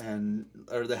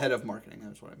or the head of marketing,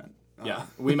 that's what I meant. Yeah,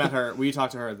 we met her. We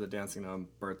talked to her at the Dancing Gnome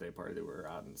birthday party that we were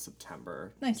at in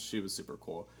September. Nice. She was super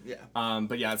cool. Yeah.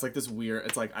 But yeah, it's like this weird.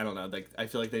 It's like I don't know. Like I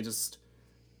feel like they just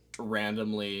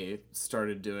randomly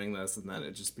started doing this, and then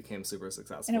it just became super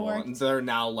successful. And it worked. They're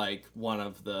now like one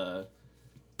of the.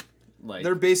 Like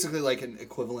They're basically like an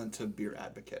equivalent to Beer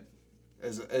Advocate.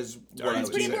 As what It's I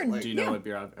would pretty say. important. Like, do you know Yeah. what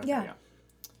beer? Okay, Yeah. yeah.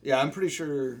 yeah, I'm pretty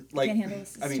sure like Can't handle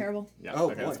this. It's terrible. Yeah. Oh,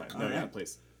 okay, boy. that's fine. No, All yeah, right.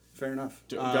 please. Fair enough.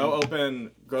 Go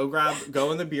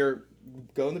in the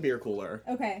beer cooler.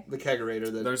 Okay. The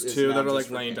kegerator that There's is 2 now that are just like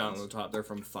for laying down cans. on the top. They're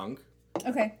from Funk.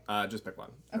 Okay. Just pick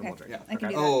one. And Okay. we'll drink Yeah. it. I can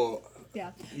do that. Oh,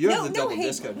 Yeah. You have no, the double hate,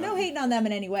 disco, don't no you? hating on them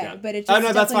in any way, Yeah. but it just Oh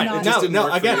no, that's fine. definitely just not. didn't No,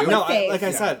 work for again, you. no. With faith.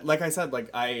 Like I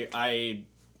said,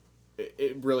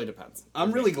 it really depends.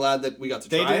 I'm really glad that we got to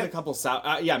They try did a it. couple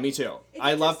yeah, me too.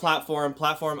 I love Platform.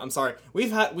 I'm sorry. We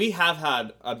have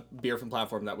had a beer from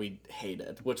Platform that we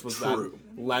hated, which was True.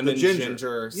 that lemon The ginger.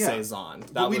 ginger Yeah. saison.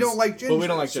 But we don't like But we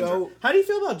don't like ginger, ginger. so- How do you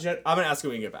feel about ginger? I'm gonna ask you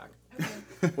when you get back.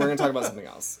 We're gonna talk about something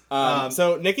else.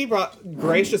 So Nikki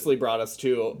graciously brought us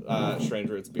 2 Strange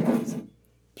Roots beers,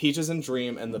 Peaches and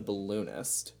Dream and the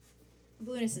Balloonist.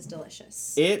 Balloonist is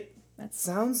delicious. It That's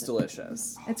sounds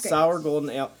delicious. It's great. Sour golden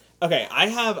ale. Okay, I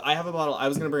have a bottle. I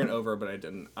was gonna bring it over, but I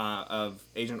didn't. Of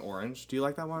Agent Orange. Do you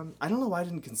like that one? I don't know why I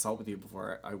didn't consult with you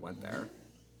before I went there.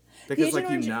 Because Agent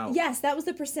Orange- you know. Yes, that was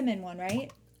the persimmon one,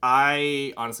 right?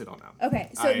 I honestly don't know. Okay,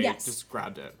 so I yes. just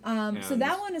grabbed it. So and-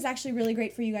 that one is actually really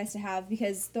great for you guys to have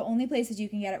because the only places you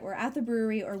can get it were at the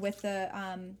brewery or with the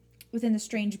within the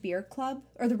Strange Beer Club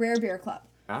or the Rare Beer Club.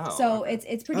 Oh, So okay.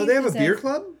 it's pretty. Oh, they have a exclusive. beer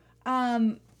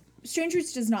club? Strange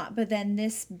Roots does not, but then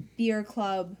this beer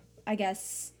club, I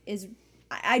guess, is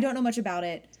I don't know much about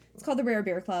it. It's called the Rare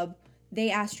Beer Club.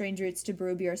 they asked Strange Roots to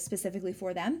brew a beer specifically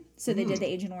for them. So they did the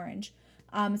Agent Orange.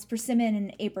 It's persimmon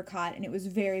and apricot, and it was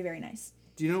very, very nice.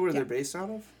 Do you know where they're based out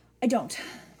of? I don't.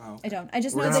 Oh, okay. I don't. I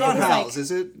just We're know gonna that talk it was Hal's, like...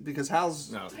 is it? Because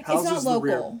Hal's, No. Hal's It's not is the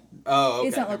rear. local. Oh, okay.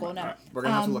 It's not local, no. All right, we're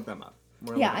gonna have to look them up.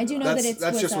 Yeah, I do know that it's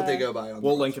That's with just what they a- go by. On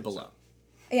We'll the link it website. below.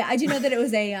 Yeah, I do know that it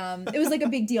was like a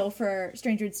big deal for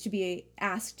Strange Roots to be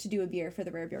asked to do a beer for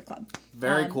the Rare Beer Club.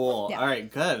 Very cool. yeah. All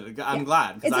right, good. I'm Yeah.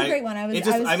 glad. 'Cause It's a great one. I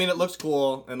mean, it looks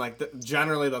cool, and like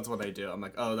generally that's what I do. I'm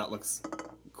like, oh, that looks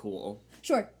cool,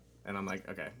 Sure. and I'm like,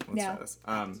 okay, let's Yeah. try this.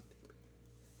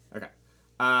 Okay.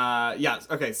 Yeah.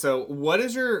 Okay. So, what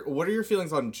are your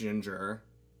feelings on ginger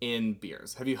in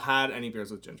beers? Have you had any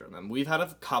beers with ginger in them? We've had a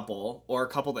couple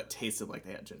that tasted like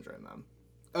they had ginger in them.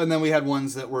 And then we had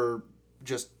ones that were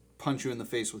just punch you in the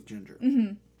face with ginger.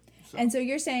 Mm-hmm. And so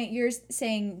you're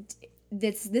saying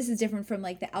this is different from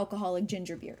like the alcoholic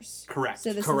ginger beers. Correct.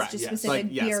 So this Correct. is just Yes. specific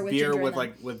Like yes, beer with beer ginger with in them.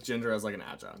 like with ginger as like an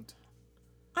adjunct.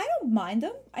 I don't mind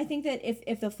them. I think that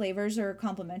if the flavors are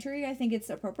complementary, I think it's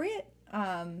appropriate.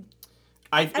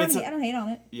 I don't hate on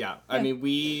it. Yeah. I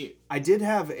mean, I did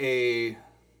have a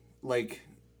like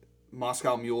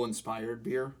Moscow Mule inspired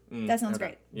beer That sounds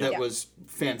okay. great. that was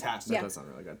fantastic. Yeah. That sounds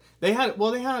really good. They had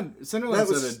Cinderlands That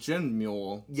was- at a gin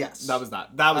mule. Yes. That was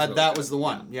that. That was really that good. was the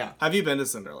one. Yeah. Have you been to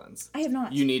Cinderlands? I have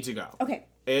not. You need to go. Okay.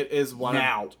 It is one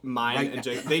Now. of mine Right and now.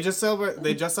 Jake. They just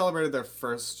celebrated their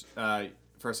first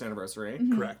anniversary.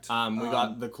 Mm-hmm. Correct. We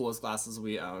got the coolest glasses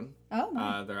we own. Oh,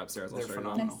 my. They're upstairs. I'll They're show you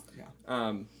them. phenomenal.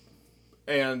 Yeah.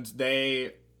 And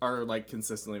they are like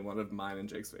consistently one of mine and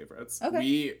Jake's favorites.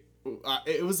 Okay.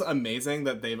 It was amazing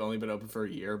that they've only been open for a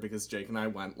year because Jake and I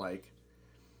went like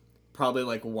probably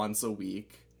like once a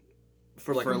week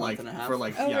For like a month and a half. for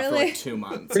like Oh, for really? like 2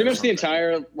 months. Pretty or much the something.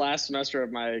 entire last semester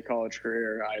of my college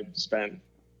career, I spent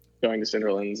going to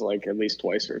Cinderlands like at least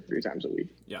twice or 3 times a week.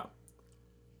 Yeah.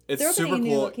 It's They're opening super a new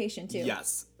cool. location, too.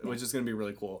 Yes, which is going to be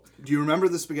really cool. Do you remember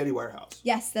the Spaghetti Warehouse?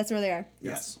 Yes, that's where they are.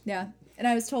 Yes. Yeah. And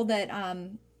I was told that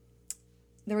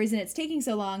the reason it's taking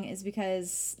so long is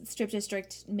because Strip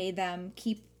District made them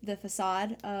keep the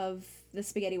facade of the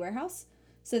Spaghetti Warehouse.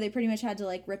 So they pretty much had to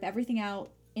like rip everything out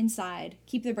inside,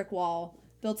 keep the brick wall,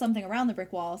 build something around the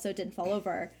brick wall so it didn't fall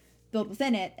over, build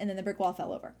within it, and then the brick wall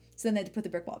fell over. So then they had to put the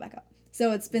brick wall back up.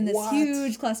 So it's been this What?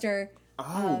 huge cluster.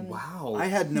 Oh wow! I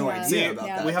had no Yeah. idea about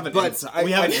Yeah. that. We have an but insi-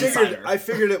 we have an insider. I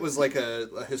figured it was like a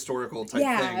historical type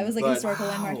Yeah, thing. it was like a but historical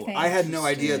landmark thing. I had no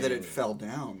idea that it fell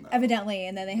down. Though. Evidently,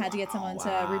 and then they had to get someone to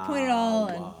repoint it all.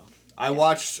 And I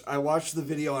watched the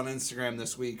video on Instagram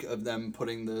this week of them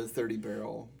putting the 30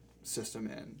 barrel system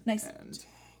in. Nice. And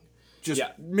just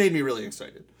Yeah. made me really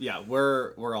excited. Yeah,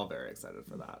 we're all very excited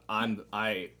for that.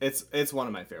 It's one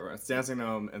of my favorites. Dancing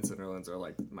Gnome and Cinderlands are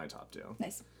like my top 2.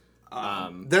 nice.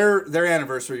 Their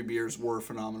anniversary beers were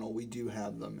phenomenal. We do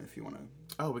have them if you want to.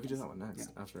 Oh, we could do that one next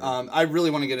after. I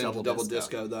really want to get into Double Double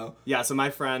Disco. Disco though. Yeah, so my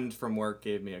friend from work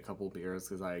gave me a couple beers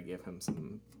because I gave him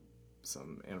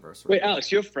some anniversary. Wait,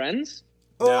 Alex, you have friends?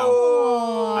 No,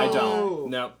 Oh, I don't.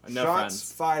 No Shots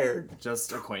friends. fired.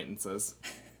 Just acquaintances.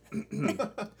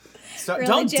 So, Really,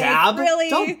 don't Jake? dab. Really?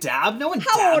 Don't dab. No one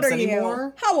How old dabs are you?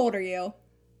 anymore. How old are you?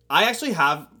 I actually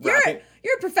have.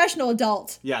 You're a professional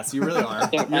adult. Yes, you really are.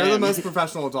 Yeah, I You're the am. most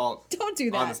professional adult Don't do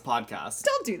on that. this podcast.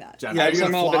 Don't do that. Jen, Yeah, I've you're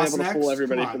gonna somehow been floss able to next? fool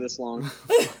everybody Come for on. this long.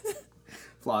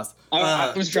 floss.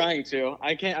 I was trying to.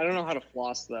 I don't know how to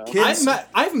floss though. Kids-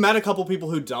 I've met a couple people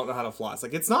who don't know how to floss.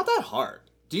 Like it's not that hard.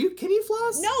 Can you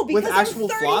floss? No, because with actual I'm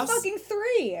 30 floss? fucking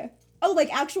 3. Oh,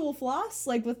 like actual floss?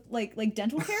 Like with like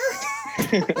dental care?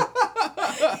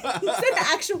 You said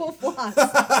actual floss.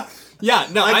 Yeah,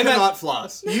 no, I I meant cannot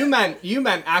floss. you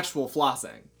meant actual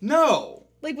flossing. No.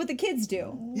 Like what the kids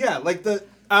do. Yeah, like the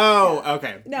Oh,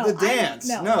 okay. No. the dance.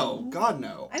 No. No. God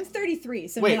no. I'm 33,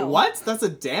 so Wait, no. what? That's a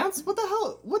dance? What the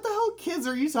hell kids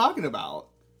are you talking about?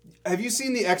 Have you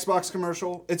seen the Xbox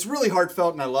commercial? It's really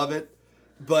heartfelt and I love it,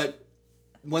 but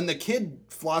when the kid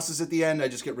flosses at the end, I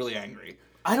just get really angry.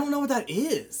 I don't know what that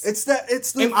is. It's the.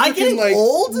 Am I freaking, getting like,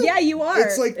 old? Yeah, you are.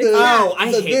 It's like the. Oh,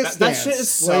 I the hate this that. That dance. shit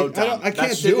is so Like, dumb. I can't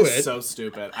that shit do is it. so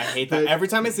stupid. I hate that. Every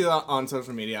time I see that on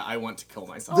social media, I want to kill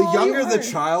myself. The Oh, younger you the are.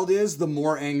 child is, the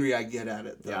more angry I get at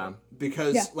it. Though. Yeah.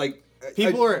 Because Yeah. like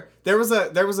People were there was a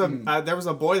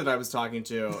boy that I was talking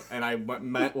to, and I went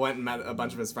and met a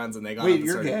bunch of his friends, and they got Wait, up and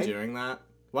you're started gay? doing that.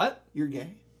 What? You're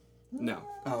gay. No.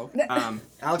 Oh. Okay.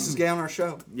 Alex is gay on our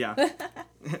show. Yeah.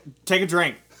 Take a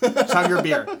drink. Chug your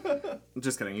beer. I'm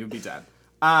just kidding. You'd be dead.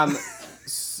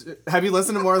 Have you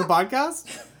listened to more of the podcast?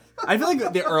 I feel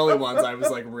like the early ones I was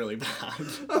like really bad.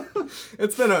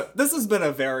 This has been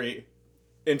a very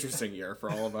interesting year for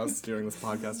all of us doing this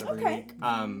podcast every week.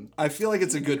 I feel like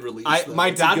it's a good release. My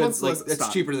dad wants to listen. It's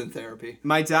Stop. cheaper than therapy.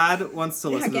 My dad wants to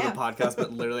listen to yeah. the podcast,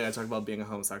 but literally I talk about being a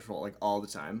homosexual like all the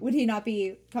time. Would he not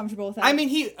be comfortable with that? I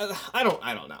mean, I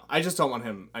don't know. I just don't want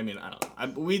him. I mean, I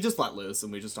don't know. We just let loose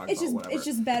and we just talk about whatever. It's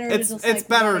just better. It's like,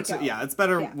 better let it to go. yeah. It's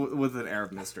better Yeah. with an air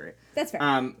of mystery. That's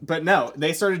fair. But no,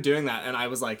 they started doing that, and I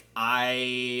was like,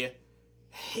 I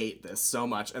hate this so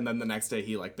much. And then the next day,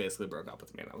 he like basically broke up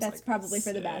with me, and I was That's like, probably for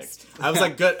the sick. best. I was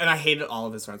like, good, and I hated all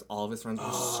of his friends. All of his friends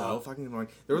were so fucking annoying.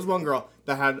 There was one girl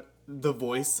that had the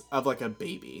voice of like a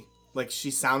baby. Like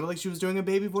she sounded like she was doing a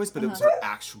baby voice, but it was her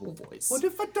actual voice. What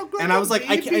if I talk like And I was like,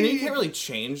 I know you baby? can't really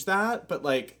change that, but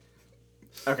like,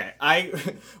 okay,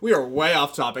 we are way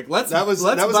off topic. That was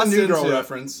a bust New Girl into-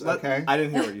 reference. Okay. I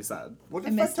didn't hear what you said. What I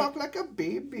if I missed talk like a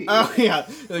baby? Oh yeah,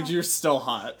 like you're still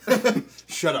hot.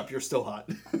 Shut up! You're still hot.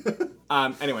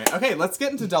 Anyway, okay, let's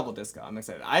get into Double Disco. I'm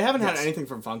excited. I haven't had Yes. anything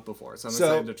from Funk before, so I'm So-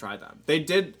 excited to try them.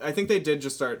 I think they did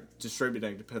just start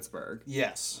distributing to Pittsburgh.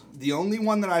 Yes. The only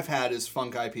one that I've had is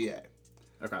Funk IPA,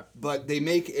 Okay. but they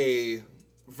make a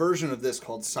version of this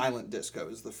called Silent Disco.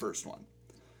 Is the first one,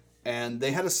 and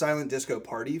they had a Silent Disco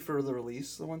party for the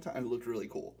release the one time. It looked really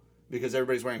cool because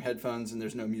everybody's wearing headphones and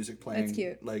there's no music playing. That's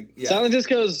cute. Like, yeah. Silent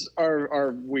discos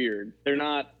are weird. They're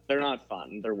not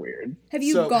fun. They're weird. Have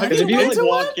you So, gone have to If you one? like To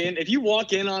walk in, if you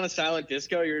walk in on a silent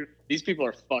disco, these people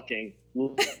are fucking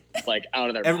like out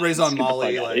of their Everybody's minds. on Get the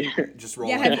Molly, fuck outta like here. just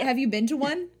rolling. Yeah, have you been to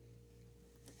one?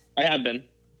 I have been.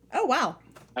 Oh wow.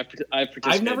 I've participated.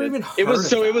 I've never even It was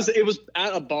heard of so. that. It was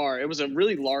at a bar. It was a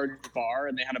really large bar,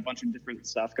 and they had a bunch of different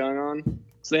stuff going on.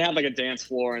 So they had like a dance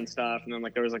floor and stuff, and then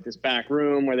like there was like this back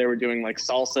room where they were doing like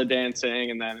salsa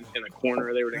dancing, and then in the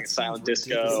corner they were doing a silent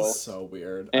disco. This is so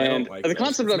weird. I And don't like the this.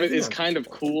 concept It's of it making is me kind of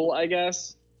cool, I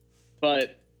guess,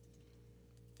 but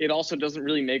it also doesn't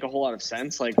really make a whole lot of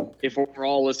sense. Like, if we're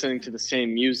all listening to the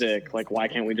same music, like, why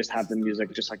can't we just have the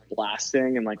music just like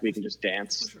blasting and like we can just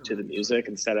dance to the music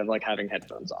instead of like having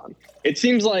headphones on? It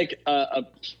seems like a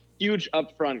huge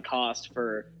upfront cost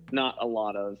for not a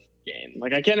lot of gain.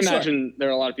 Like, I can't imagine there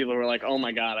are a lot of people who are like, oh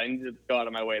my God, I need to go out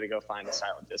of my way to go find a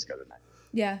silent disco tonight.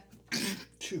 Yeah.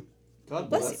 Phew.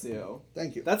 God Bless bless you.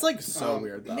 Thank you. That's like so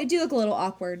weird though. They do look a little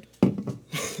awkward.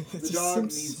 The dog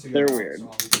needs to go. They're out, weird.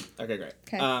 so- Okay, great.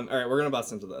 Okay. All right, we're gonna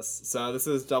bust into this. So this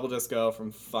is Double Disco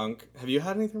from Funk. Have you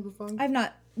had anything from Funk? I've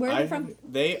not. Where are they from?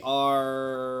 They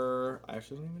are. I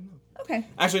actually don't even know. Okay.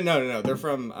 Actually, no. They're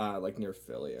from like near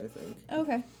Philly, I think.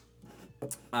 Okay.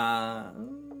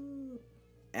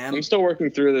 I'm still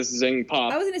working through this Zing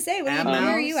Pop. I was gonna say, where Mouse.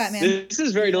 are you at, man? This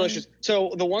is very delicious.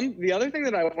 So the other thing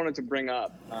that I wanted to bring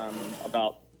up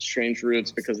about strange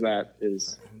roots, because that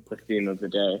is the theme of the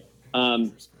day.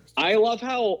 I love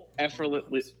how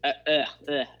effortlessly.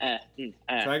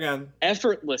 Try again.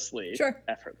 Effortlessly. Sure.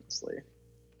 Effortlessly.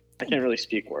 I can't really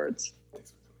speak words.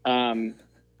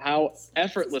 How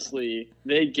effortlessly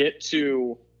they get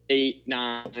to 8,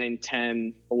 9,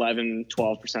 10, 11,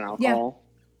 12% alcohol.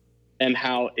 And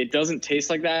how it doesn't taste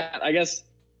like that. I guess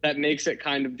that makes it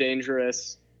kind of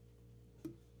dangerous.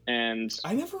 And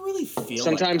I never really feel.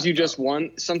 sometimes like you that, just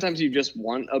though.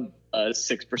 want a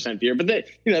 6% beer, but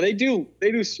they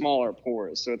do smaller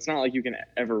pours, so it's not like you can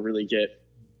ever really get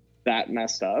that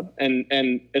messed up. And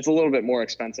it's a little bit more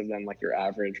expensive than like your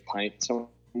average pint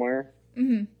somewhere,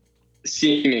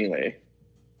 seemingly.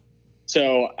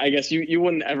 So I guess you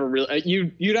wouldn't ever really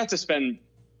you'd have to spend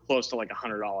close to like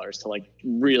 $100 to like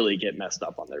really get messed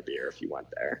up on their beer if you went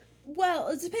there. Well,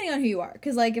 it's depending on who you are.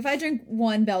 Because, like, if I drink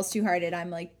one Bell's Two Hearted, I'm,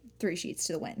 like, 3 sheets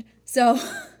to the wind. So,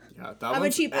 Yeah, that I'm a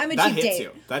one's- cheap that date. hits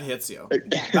you. That hits you.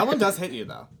 That one does hit you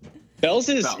though. Bell's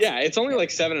is Bell's. yeah, it's only like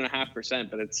 7.5%,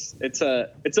 but it's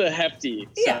a hefty.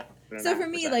 yeah. So, for 7.5%.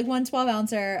 me, like, one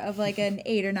 12-ouncer of, like, an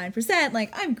 8 or 9%,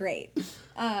 like, I'm great.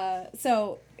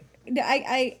 So,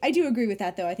 I do agree with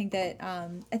that, though. I think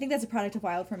that's a product of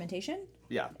wild fermentation.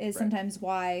 Yeah. Is right. sometimes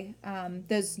why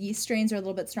those yeast strains are a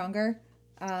little bit stronger,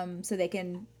 so they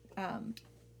can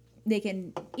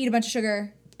eat a bunch of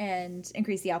sugar and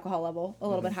increase the alcohol level a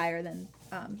little bit higher than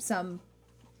some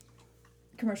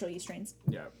commercial yeast strains.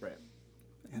 Yeah. Right.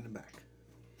 And I'm back.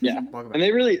 Yeah, Welcome back. and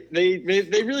they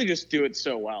really just do it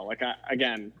so well. Like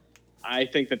I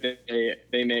think that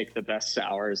they make the best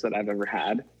sours that I've ever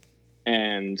had.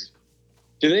 And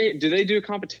do they do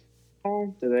competition?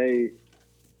 Do they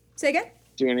Say again?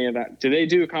 do any of that? Do they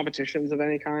do competitions of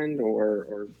any kind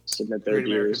or submit their Great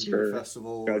American beers Beer for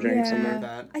Festival, judging or something something like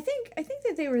that. I think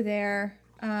that they were there.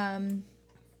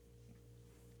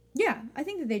 Yeah, I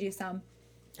think that they do some.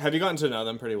 Have you gotten to know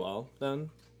them pretty well then?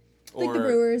 Like the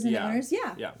brewers and yeah. the owners.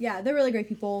 Yeah. Yeah. Yeah, they're really great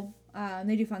people.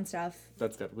 They do fun stuff.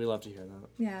 That's good. We love to hear that.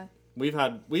 Yeah. We've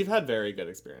had very good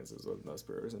experiences with most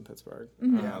brewers in Pittsburgh.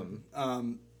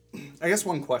 I guess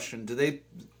one question: do they?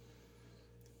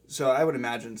 So I would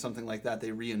imagine something like that.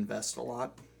 They reinvest a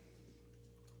lot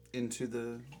into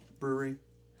the brewery.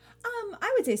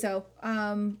 I would say so.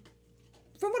 From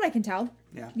what I can tell.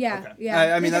 Yeah. Yeah. Okay.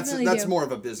 Yeah. I mean, They that's definitely do. more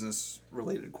of a business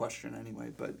related question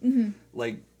anyway. But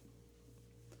like,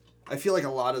 I feel like a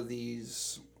lot of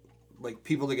these, like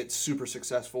people that get super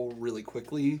successful really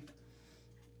quickly,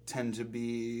 tend to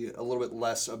be a little bit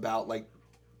less about like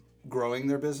growing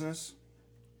their business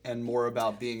and more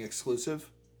about being exclusive.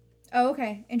 Oh,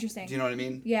 okay. Interesting. Do you know what I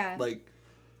mean? Yeah. Like,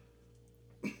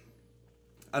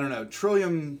 I don't know.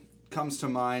 Trillium comes to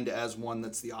mind as one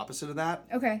that's the opposite of that.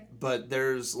 Okay. But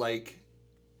there's like,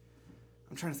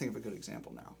 I'm trying to think of a good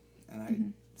example now. And I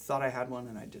thought I had one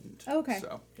and I didn't. Okay.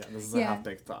 So, Yeah, this is a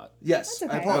half-baked thought. yes,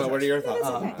 That's I okay. apologize. What are your thoughts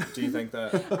that's on okay. that? Do you think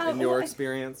that, in your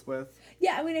experience with...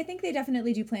 Yeah, I mean, I think they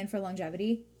definitely do plan for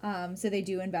longevity. So they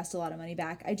do invest a lot of money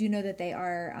back. I do know that they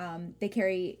are, they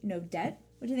carry no debt,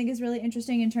 which I think is really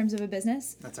interesting in terms of a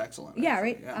business. That's excellent. Yeah,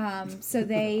 actually, right. Yeah. So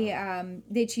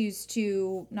they choose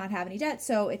to not have any debt,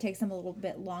 so it takes them a little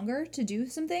bit longer to do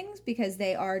some things because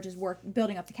they are just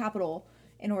building up the capital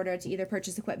in order to either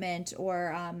purchase equipment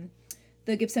or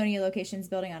the Gibsonia location's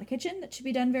building out a kitchen that should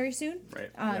be done very soon.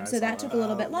 Right. Yeah, I So saw that took a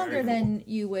little bit longer very cool. than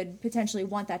you would potentially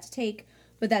want that to take,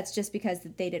 but that's just because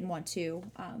they didn't want to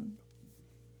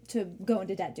go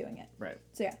into debt doing it. Right.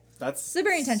 So yeah, That's... so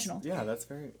very intentional. Yeah, that's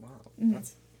very... Wow.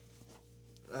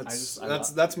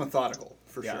 That's methodical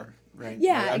for Yeah. sure. Right.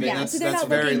 Yeah, I mean, yeah. That's, So they're that's not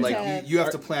very looking like to- you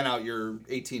have to plan out your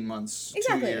 18 months,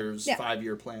 Exactly. 2 years, Yeah.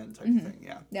 5-year plan type of thing.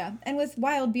 Yeah. Yeah, and with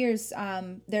wild beers,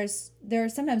 they're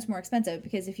sometimes more expensive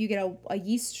because if you get a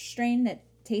yeast strain that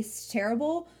tastes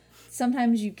terrible,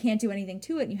 sometimes you can't do anything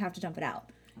to it and you have to dump it out.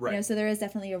 Right. You know, so there is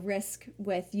definitely a risk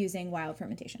with using wild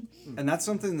fermentation. And that's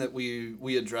something that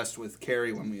we addressed with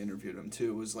Carrie when we interviewed him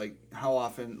too. Was like how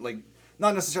often, like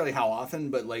not necessarily how often,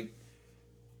 but like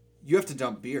you have to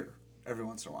dump beer every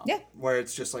once in a while. Yeah. Where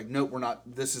it's just like, nope, we're not.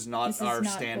 This is not This is our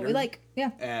not standard. what we like.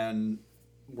 Yeah. And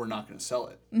we're not going to sell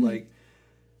it. Like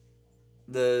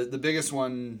the biggest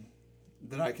one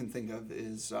that I can think of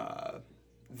is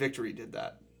Victory did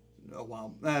that a while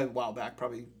back,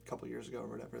 probably a couple years ago or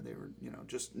whatever. They were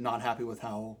just not happy with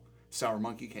how Sour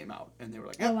Monkey came out, and they were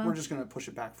like, yeah, wow. we're just going to push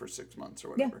it back for 6 months or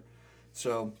whatever.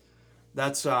 So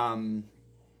that's I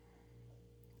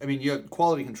mean, you have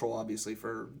quality control obviously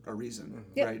for a reason,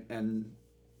 Yep. right? And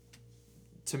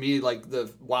to me, like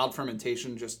the wild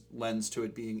fermentation just lends to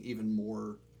it being even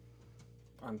more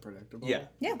Unpredictable. Yeah,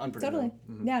 unpredictable. totally.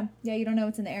 Yeah, you don't know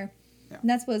what's in the air. Yeah. And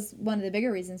that was one of the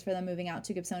bigger reasons for them moving out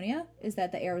to Gibsonia is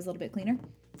that the air was a little bit cleaner.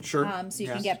 Sure. So you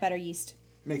can Yes. get better yeast.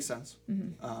 Makes sense.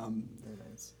 Very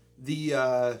nice.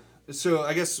 So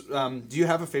I guess do you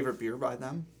have a favorite beer by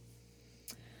them?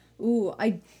 Ooh,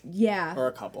 yeah. Or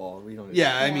a couple. We don't need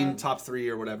Yeah, to- I mean top 3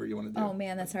 or whatever you want to do. Oh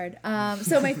man, that's hard.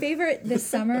 So my favorite this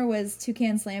summer was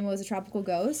Toucan Slam. It was a tropical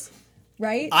gose,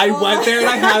 right? I went there and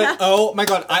I had it. Oh my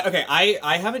god.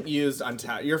 I haven't used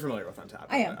Untapped. You're familiar with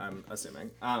Untapped. I am. I'm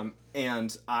assuming.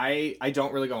 And I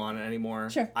don't really go on it anymore.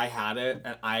 Sure. I had it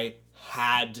and I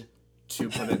had to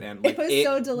put it in. It was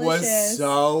so delicious. Was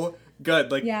so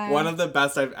good. Like Yeah. one of the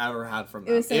best I've ever had from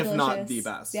them. was so if not the delicious.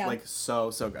 best. Yeah. Like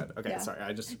so good. Okay, Yeah. sorry.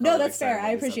 I just No, got that's fair. excited I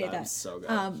when you said appreciate It that. was so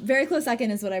good. Very close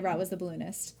second is what I brought was the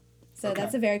Balloonist. So Okay.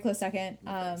 that's a very close second.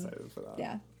 Excited for that.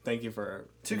 Yeah. Thank you for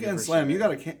Toucan Slam, you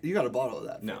got a bottle of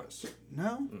that No. for us.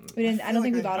 No? We didn't. I don't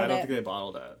think we like I bottled don't it. think they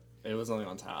bottled it. It was only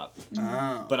on tap.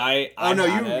 Oh. But I no,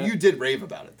 had it. you did rave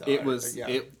about it though. It was yeah.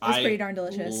 it was I pretty darn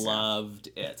delicious. Loved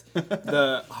it.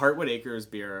 The Heartwood Acres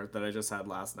beer that I just had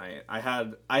last night. I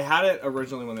had it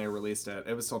originally when they released it.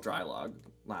 It was still Draai Laag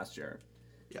last year.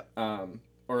 Yeah.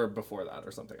 Or before that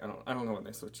or something. I don't know when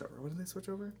they switched over. When did they switch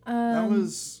over? That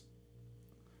was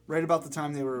right about the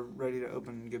time they were ready to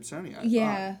open Gibsonia. I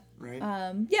Yeah. thought,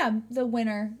 right? Yeah, the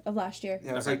winter of last year.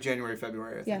 Yeah, it was Okay. like January,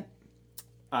 February, I think.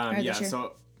 Yeah. Or Yeah, this year.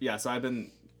 so I've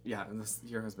been this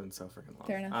year has been so freaking long.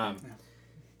 Fair enough.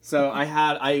 So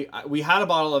we had a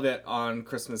bottle of it on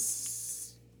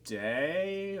Christmas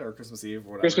Day or Christmas Eve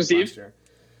or whatever. Christmas last Eve? year.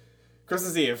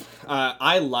 Christmas Eve.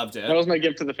 I loved it. That was my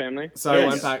gift to the family. So I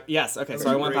went back. Yes, okay. That So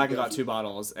was I a went great back and got gift. 2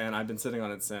 bottles, and I've been sitting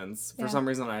on it since. For Yeah. some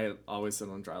reason, I always sit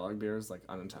on Draai Laag beers like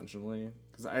unintentionally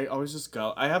because I always just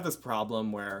go. I have this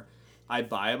problem where I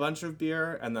buy a bunch of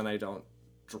beer and then I don't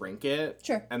drink it.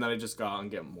 Sure. And then I just go out and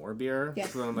get more beer. Yeah.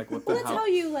 So then I'm like, what the Well, that's hell? how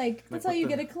you that's how what you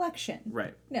the- get a collection.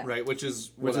 Right. Yeah. Right, which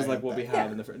is Which is like what we had. have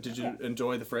Yeah. in the fridge. Did you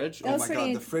enjoy the fridge? That Oh was my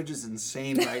pretty- god, the fridge is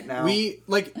insane right now. We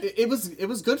like it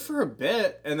was good for a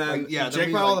bit, and then Like, yeah, then Jake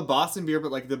we, brought all like- the Boston beer,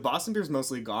 but like the Boston beer's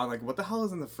mostly gone. Like, what the hell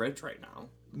is in the fridge right now?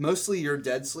 Mostly your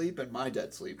dead sleep and my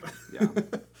dead sleep. Yeah.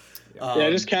 Yeah,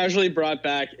 I just casually brought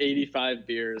back 85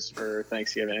 beers for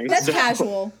Thanksgiving. That's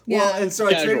casual. Yeah. Well, and so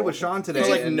I Casual. traded with Sean today. For,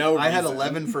 like, and no I had reason.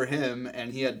 11 for him,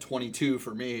 and he had 22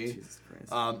 for me. Jesus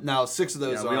Christ. Now 6 of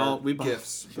those Yeah, are we buy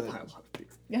gifts. We But buy a lot of beer.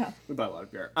 Yeah. We buy a lot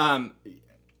of beer.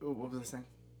 What was I saying?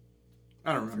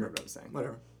 I don't I forgot remember. what I was saying.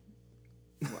 Whatever.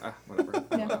 Whatever.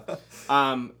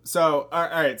 Yeah. So all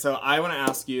right. So I want to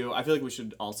ask you. I feel like we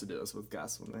should also do this with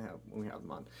guests when we have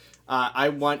them on. I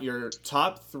want your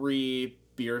top 3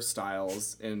 beer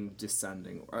styles in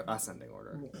ascending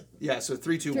order. Yeah, so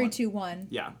 3, 2, 3, 1. 2, 1.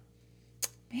 Yeah.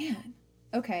 Man.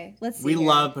 Okay. Let's see. We here.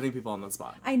 love putting people on the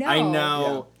spot. I know. I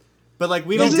know. Yeah. But like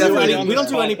we This don't is do really any on we the don't do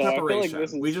spot, any though. I feel like preparation.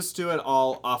 this is- We just do it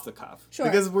all off the cuff. Sure.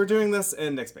 Because we're doing this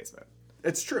in Nick's basement.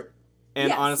 It's true. And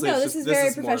Yes. honestly, no, it's this just, is very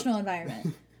more- professional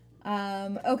environment.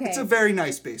 Okay. It's a very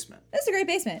nice basement. That's a great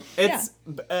basement. It's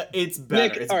better.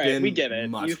 Nick, It's all right, been we get it.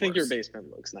 much You think worse. your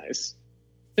basement looks nice.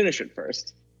 Finish it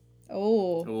first. Yeah.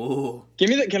 Oh. Ooh. Give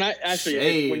me the. Can I actually?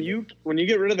 Shade. When you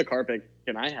get rid of the carpet,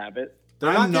 can I have it? They're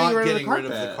I'm not getting getting rid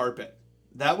of the carpet.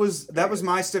 That was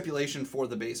my stipulation for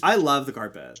the basement. I love the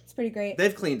carpet. It's pretty great.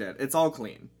 They've cleaned it. It's all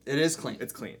clean. It is clean.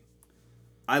 It's clean.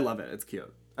 I love it. It's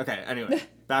cute. Okay, anyway,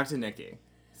 back to Nikki.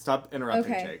 Stop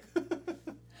interrupting, Okay. Jake.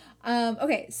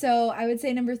 Okay, so I would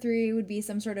say number 3 would be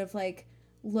some sort of like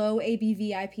low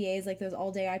ABV IPAs, like those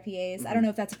all day IPAs. I don't know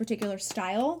if that's a particular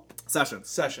style. Sessions.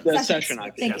 Session. The Sessions. session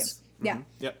IPA. Thank Yes. you. Yeah.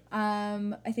 Yep.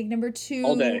 I think number 2.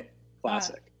 All day.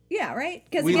 Classic. Yeah, right?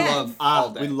 Because We again, love all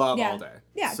day. We love yeah. all day.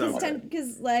 Yeah, So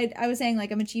because good. like I was saying,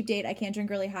 like I'm a cheap date. I can't drink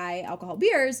really high alcohol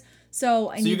beers, so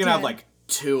I So need you can to have like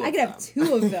 2 of I could them. have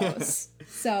 2 of those.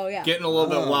 So yeah. Getting a little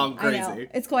bit wild and I know. crazy.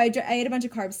 It's cool. I ate a bunch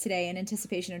of carbs today in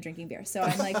anticipation of drinking beer. So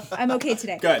I'm like, I'm okay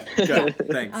today. Good.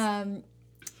 Thanks.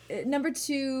 Number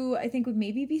 2, I think would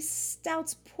maybe be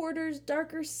stouts, porters,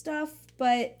 darker stuff.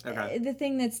 But Okay. the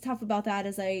thing that's tough about that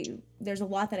is there's a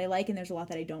lot that I like and there's a lot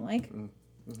that I don't like.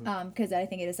 Because I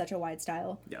think it is such a wide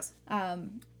style. Yes.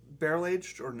 Barrel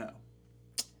aged or no?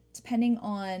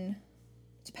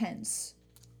 Depends.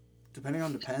 Depending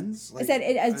on depends. I said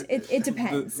it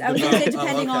depends. the- I was gonna say the-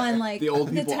 depending okay. on like The old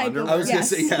people type underwear? of I was gonna yes.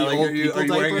 say, yeah, The like, old are you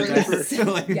people wearing a diapers?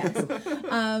 diaper? Like- Yes.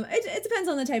 It depends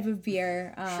on the type of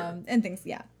beer and things.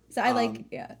 Yeah. So I like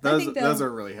I Those, think those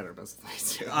are really hit or miss with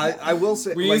me too. I will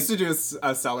say, We like, used to do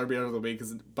a cellar beer of the week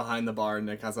because behind the bar,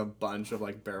 Nick has a bunch of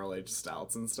like barrel aged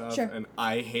stouts and stuff, Sure. and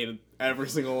I hated every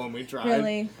single one we tried.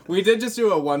 Really? We did just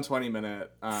do a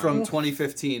 120-minute. from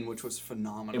 2015, which was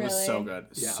phenomenal. It was so Really? good,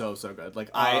 Yeah. so good. Like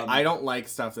Um, I don't like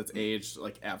stuff that's aged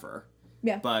like ever,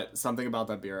 yeah. but something about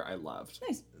that beer I loved.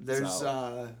 Nice. There's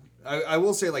So- I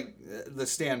will say, like, the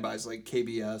standbys like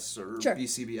KBS or Sure.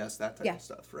 BCBS, that type Yeah. of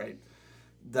stuff, right?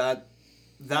 That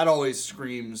always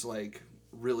screams like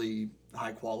really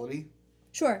high quality,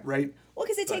 Sure. right? Well,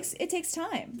 because it takes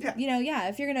time. Yeah. You know, yeah.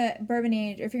 If you're gonna bourbon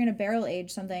age or if you're gonna barrel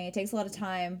age something, it takes a lot of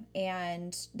time,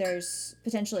 and there's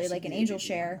potentially like an angel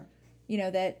share. You know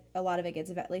that a lot of it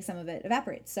gets like some of it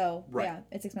evaporates. So Right. yeah,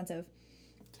 it's expensive.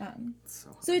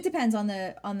 So So it depends on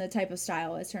the type of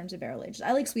style in terms of barrel aged.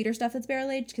 I like sweeter stuff that's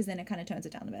barrel aged because then it kind of tones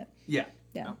it down a bit. Yeah.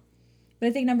 Yeah. But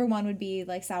I think number 1 would be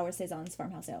like sour saisons,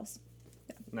 farmhouse ales.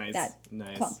 nice, that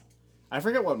nice. clump. I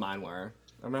forget what mine were.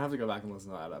 I'm gonna have to go back and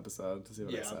listen to that episode to see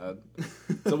what I Yeah. said.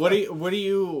 So what do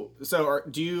you? So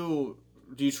do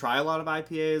you try a lot of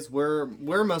IPAs? We're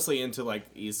mostly into like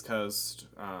East Coast,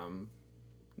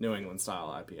 New England style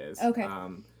IPAs. Okay.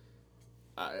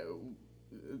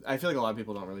 I feel like a lot of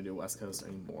people don't really do West Coast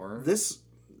anymore. This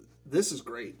is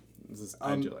great.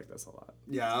 I do like this a lot.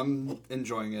 Yeah, I'm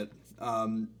enjoying it.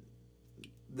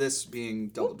 This being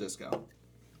double disco.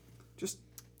 Just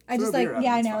I throw just beer like at yeah,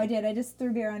 him, I it's know I fine. did. I just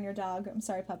threw beer on your dog. I'm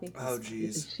sorry, puppy. Oh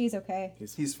jeez, He's okay.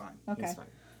 he's fine. Okay. It's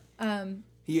fine.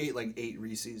 He ate like 8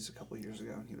 Reese's a couple years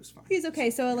ago, and he was fine. He's okay.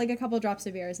 So like a couple drops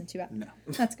of beer isn't too bad. No,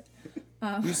 That's good.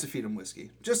 we used to feed him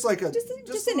whiskey, just like a Just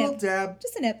a little nip. dab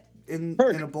Just a nip. in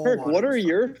Herc, a bowl. Herc, of water. what are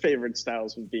your favorite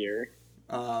styles of beer?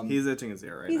 He's itching his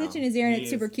ear right He's now. itching his ear and it's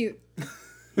He's- super cute.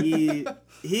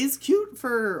 He's cute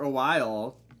for a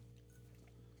while.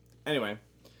 Anyway,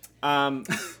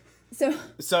 So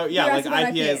so yeah, You're like asking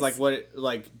about IPAs. IPAs. Like what?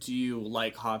 Like do you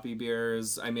like hoppy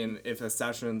beers? I mean, if a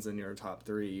session's in your top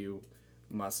 3, you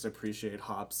must appreciate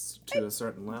hops to a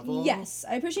certain level. yes,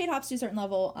 I appreciate hops to a certain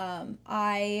level.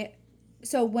 I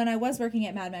so when I was working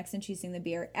at Mad Max and choosing the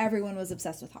beer, everyone was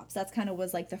obsessed with hops. That's kind of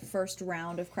was like the first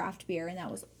round of craft beer, and that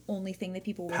was the only thing that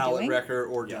people were Palate doing. wrecker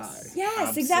or die.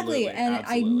 Yes, exactly. And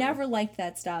I never liked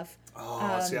that stuff.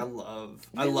 Oh, see, I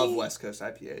love West Coast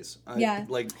IPAs.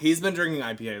 Like he's been drinking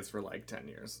IPAs for like 10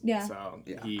 years. Yeah. So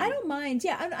I don't mind.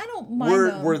 Yeah, I don't mind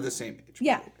them. We're the same age.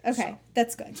 Yeah. Probably, okay,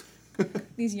 that's good.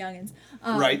 These youngins.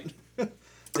 Right.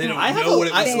 They don't I know what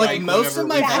it was like most of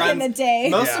my back friends. In the day.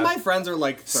 Most of my friends are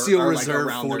like Steel are Reserve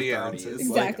like around 40 their 30s. ounces.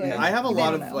 Exactly. Like, I have a They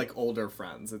lot don't of know. like older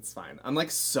friends. It's fine. I'm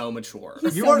like so mature. You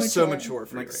so are so mature. mature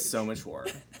for I'm like your age. so mature.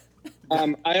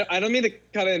 I don't mean to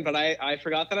cut in, but I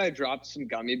forgot that I dropped some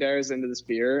gummy bears into this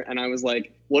beer, and I was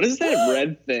like, "What is that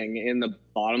red thing in the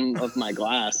bottom of my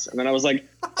glass?" And then I was like,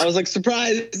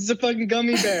 "Surprise! It's a fucking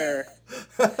gummy bear."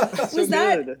 Was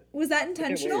that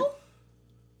intentional?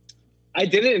 I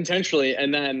did it intentionally,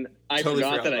 and then I Totally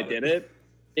forgot that I about did it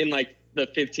in like the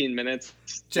 15 minutes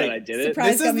Jake, that I did it.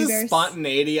 surprise. This is gummy the bears.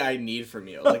 spontaneity I need from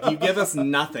you. Like you give us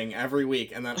nothing every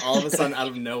week, and then all of a sudden, out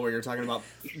of nowhere, you're talking about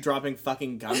dropping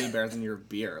fucking gummy bears in your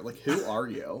beer. Like, who are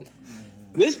you?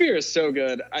 This beer is so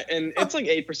good, and it's like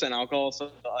 8% alcohol.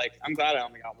 So like, I'm glad I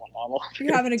only got one bottle.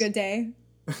 You're having a good day.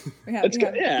 It's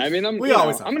good. Yeah, I mean, I'm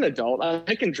an adult.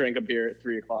 I can drink a beer at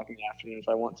 3:00 in the afternoon if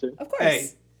I want to. Of course. Hey,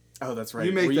 Oh, that's right.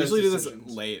 You make We those usually do decisions.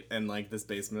 this late, and like this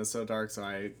basement is so dark,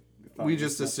 so we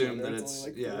just it's assume not that later. it's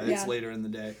only like it's Yeah. later in the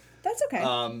day. That's okay.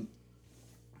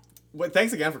 Well,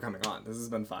 thanks again for coming on. This has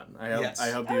been fun. I hope. Yes.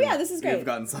 I hope Oh, you. yeah, this is great. You've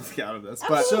gotten something out of this.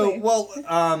 Absolutely.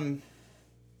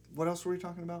 What else were we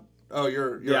talking about? Oh,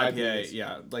 your But yeah, IPAs.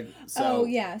 yeah, like so. Oh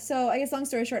yeah, so I guess long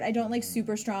story short, I don't like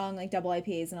super strong like double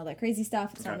IPAs and all that crazy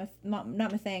stuff. It's Okay. not my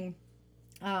thing.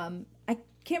 I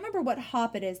can't remember what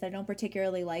hop it is that I don't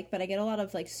particularly like, but I get a lot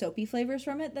of like soapy flavors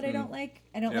from it that I don't like.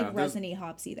 I don't Yeah, like there's- resiny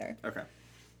hops either. Okay.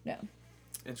 No.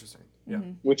 Interesting. Yeah.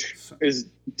 Mm-hmm. Which is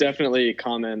definitely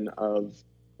common of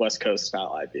West Coast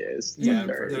style IPAs. Yeah, Like,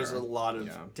 very, there's a lot of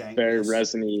dank. very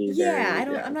resiny. Yeah,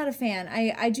 very, I'm not a fan.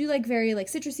 I do like very like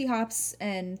citrusy hops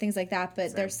and things like that,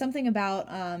 but there's something about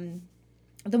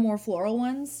the more floral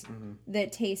ones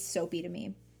that taste soapy to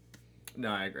me. No,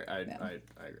 I agree. I agree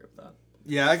with that.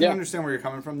 Yeah, I can Yeah. understand where you're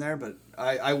coming from there, but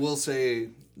I will say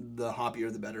the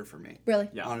hoppier the better for me. Really?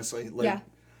 Yeah. Honestly, like, Yeah.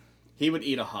 He would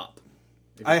eat a hop.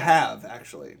 I have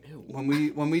actually. Ew.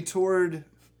 When we toured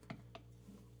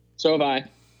So have I.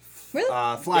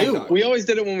 Really? Flying Ew. Dog. We always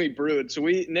did it when we brewed. So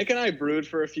Nick and I brewed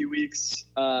for a few weeks.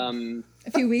 A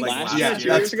few weeks. Last yeah,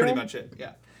 year, that's 2 pretty years ago? much it.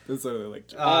 Yeah. It's literally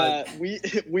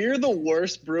like. We're the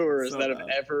worst brewers So that have bad.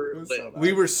 ever It was lived. so bad.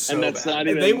 We were so And that's bad. not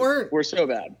even. They weren't- We're so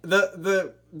bad.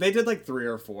 They did like 3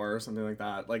 or 4 or something like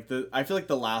that. Like I feel like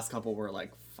the last couple were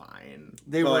like fine.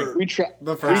 They But, were- like, We tried.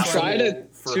 the We first tried one- a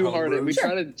for two-hearted. homebrew. We Sure.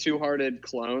 tried a two-hearted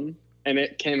clone, and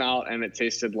it came out and it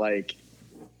tasted like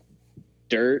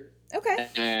dirt Okay.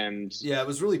 and Yeah, it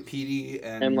was really peaty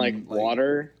and like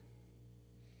water.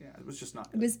 Yeah, it was just not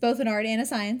It good. was both an art and a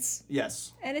science,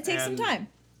 Yes. and it takes some time.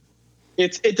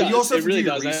 It you does. also It have to really do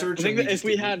your does. research, I think and we that if just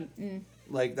we didn't. had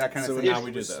Like that kind So of thing. now It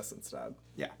we do was- this instead.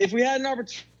 Yeah. if we had an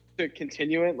opportunity to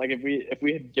continue it, like if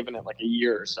we had given it like a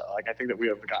year or so, like I think that we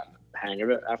would have gotten the hang of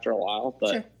it after a while. But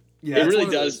Sure. Yeah, it it's really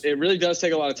one of does. those- It really does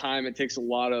take a lot of time. It takes a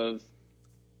lot of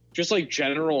just like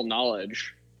general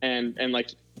knowledge and like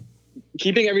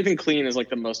keeping everything clean is like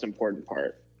the most important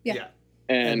part. Yeah.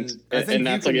 And I think and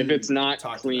that's you like if can it's not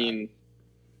talk to clean.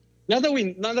 Not that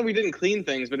we didn't clean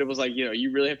things, but it was like,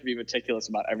 you really have to be meticulous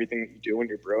about everything that you do when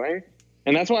you're brewing.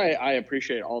 And that's why I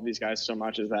appreciate all these guys so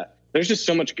much, is that there's just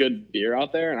so much good beer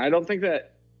out there. And I don't think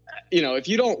that, if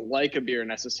you don't like a beer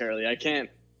necessarily,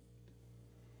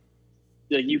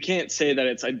 you can't say that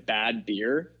it's a bad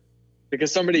beer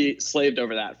because somebody slaved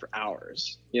over that for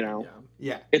hours, Yeah.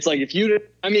 Yeah. It's like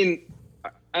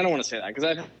I don't want to say that because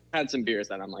I've had some beers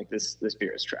that I'm like, this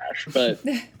beer is trash, but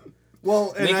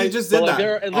Well, and Nikki I just but did like that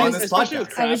there, at on least, this especially with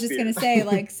podcast. I craft was just beer. gonna say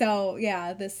like so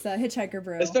yeah this hitchhiker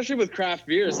brew. Especially with craft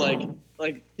beers,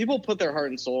 like people put their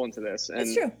heart and soul into this, and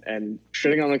It's true. and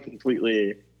shitting on them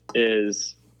completely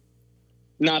is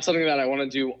not something that I want to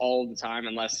do all the time,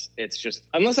 unless I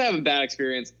have a bad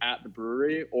experience at the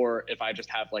brewery, or if I just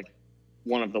have like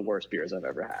one of the worst beers I've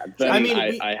ever had. Then I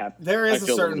mean, there is I a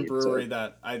feel the certain need brewery to-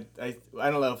 that I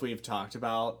don't know if we've talked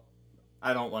about.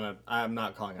 I'm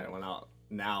not calling anyone out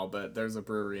now, but there's a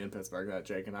brewery in Pittsburgh that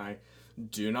Jake and I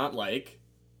do not like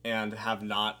and have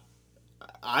not.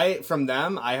 From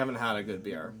them, I haven't had a good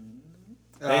beer.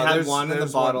 They had there's- one in the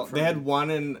there's bottle. one They from- had one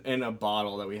in a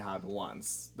bottle that we had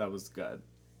once that was good.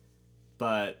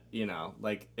 But,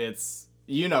 like it's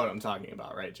what I'm talking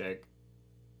about, right, Jake?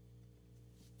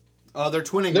 they're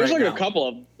twinning There's right like now. a couple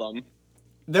of them.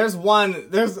 There's one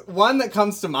that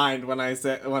comes to mind when I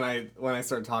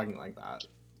start talking like that.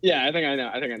 Yeah, I think I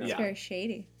know. Yeah. It's very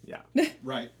shady. Yeah.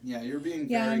 Right. Yeah, you're being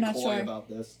Yeah, very I'm not coy sure. about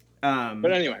this.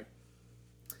 But anyway,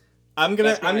 I'm gonna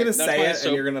that's say my it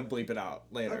and you're gonna bleep it out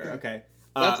later. Okay.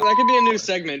 that could be a new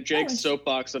segment, Jake's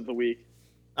soapbox of the week.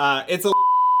 It's a.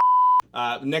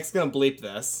 Nick's gonna bleep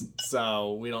this,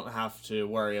 so we don't have to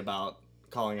worry about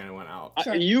calling anyone out.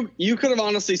 Sure. You could have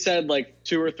honestly said like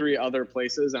 2 or 3 other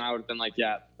places, and I would have been like,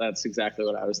 yeah, that's exactly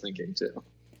what I was thinking too.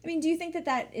 I mean, do you think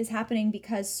that is happening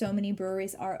because so many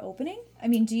breweries are opening? I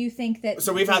mean, do you think that...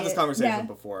 So we've had this conversation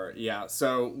before. Yeah.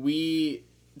 So we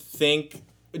think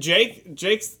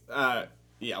Jake's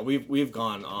we've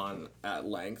gone on at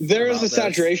length. There is a this.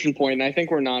 saturation point, and I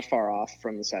think we're not far off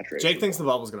from the saturation. Jake thinks the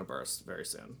bubble's going to burst very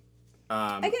soon.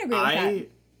 I can agree with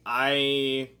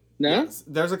that. No? Yes,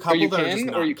 there's a couple that are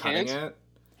just or you not cutting can't? it.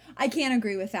 I can't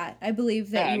agree with that. I believe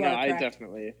that you are correct. I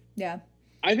definitely... Yeah.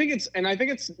 I think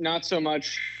it's not so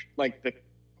much like the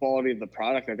quality of the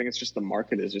product. I think it's just the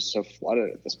market is just so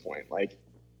flooded at this point. Like,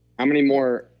 how many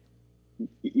more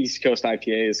East Coast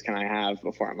IPAs can I have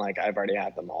before I'm like, I've already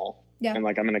had them all? Yeah. And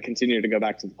like, I'm going to continue to go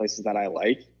back to the places that I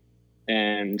like.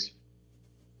 And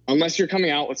unless you're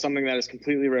coming out with something that is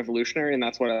completely revolutionary, and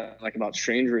that's what I like about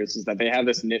Strange Roots, is that they have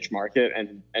this niche market,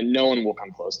 and no one will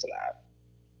come close to that.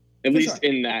 At least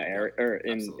in that area, or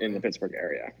in the Pittsburgh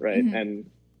area, right? Mm-hmm. And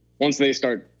once they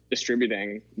start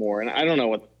distributing more, and I don't know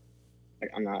what,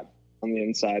 like, I'm not on the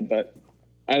inside, but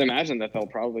I'd imagine that they'll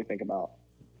probably think about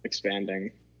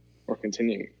expanding or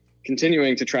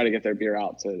continuing to try to get their beer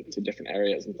out to different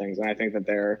areas and things. And I think that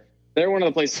they're one of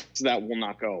the places that will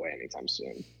not go away anytime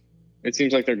soon. It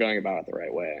seems like they're going about it the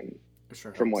right way, and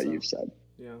from what you've said.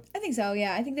 Yeah. I think so,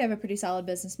 yeah. I think they have a pretty solid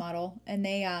business model, and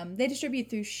they distribute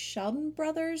through Sheldon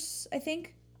Brothers, I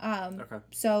think. Okay.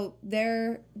 So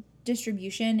their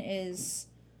distribution is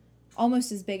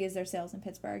almost as big as their sales in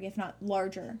Pittsburgh, if not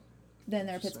larger than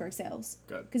their Pittsburgh sales.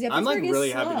 Good. Because I'm like Pittsburgh really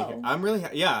is happy to slow hear. I'm really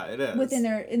yeah, it is. within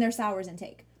their sours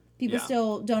intake. People Yeah.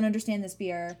 still don't understand this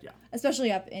beer, Yeah.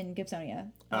 especially up in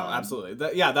Gibsonia. Oh, absolutely.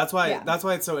 That's why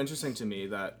it's so interesting to me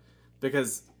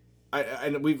because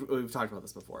we've talked about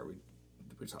this before.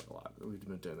 We talk a lot. We've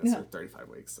been doing this for 35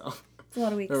 weeks, so It's a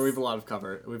lot of weeks. we've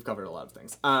covered a lot of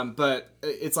things. But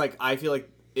it's like I feel like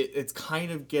it's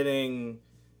kind of getting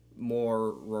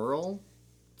more rural.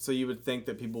 So you would think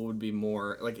that people would be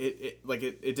more like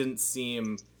it didn't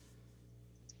seem.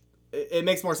 It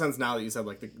makes more sense now that you said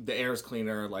like the air is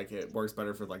cleaner, like it works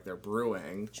better for like their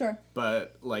brewing. Sure.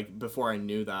 But like before I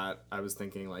knew that, I was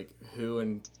thinking like who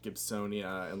in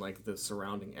Gibsonia and like the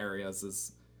surrounding areas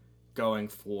is going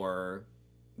for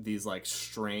these like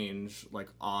strange, like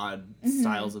odd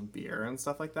styles of beer and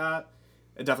stuff like that.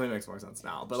 It definitely makes more sense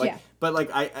now. But like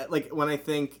I like when I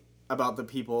think about the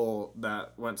people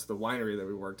that went to the winery that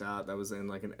we worked at that was in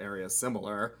like an area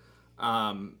similar,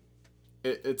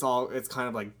 it's kind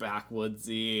of like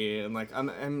backwoodsy and like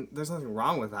and there's nothing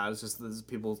wrong with that. It's just that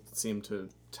people seem to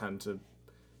tend to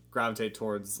gravitate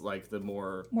towards like the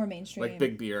more mainstream, like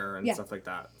big beer and stuff like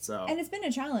that. So and it's been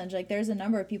a challenge. Like there's a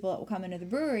number of people that will come into the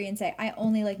brewery and say, I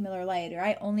only like Miller Lite or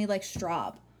I only like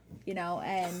Straub. You know,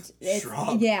 and it's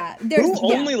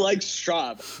Who only likes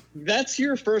Straub? That's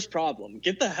your first problem.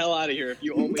 Get the hell out of here if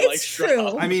you only like Straub.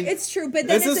 True. I mean, it's true, but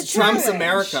then this it's is a challenge. Trump's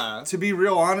America. To be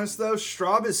real honest, though,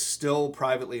 Straub is still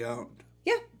privately owned.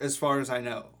 Yeah. As far as I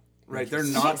know. Right, they're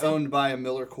not owned by a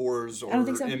Miller Coors or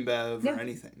InBev or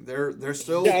anything. They're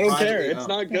still. Yeah, I don't care. owned. It's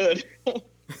not good.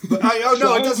 But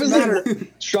no, it doesn't matter.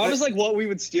 Straub is like what we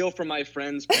would steal from my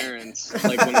friend's parents,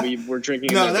 like when we were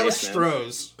drinking. No, in that was basement.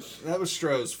 Stroh's. That was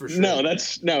Stroh's for sure. No,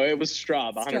 it was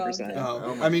Straub, 100%.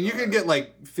 Oh, I mean, you could get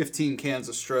like 15 cans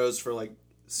of Stroh's for like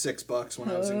 $6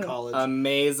 when I was in college.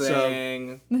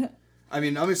 Amazing. So, I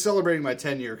mean, I'm celebrating my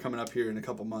 10-year coming up here in a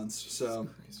couple months. So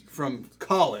from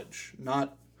college,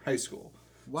 not high school.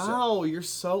 Wow, you're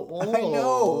so old. I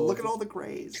know. Look at all the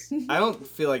grays. I don't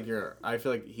feel like I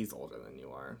feel like he's older than you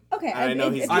are. Okay, I know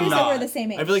he's I'm not. We're the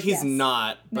same age. I feel like he's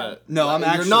not, but no, I'm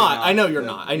actually you're not. not. I know you're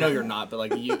not. I know you're not, but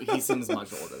like he seems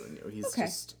much older than you. He's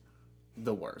just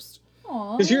the worst.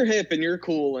 Aww. Because you're hip and you're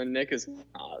cool, and Nick is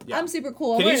not. I'm super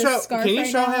cool. Can you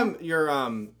show him your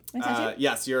tattoo?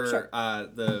 yes, your Sure.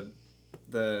 the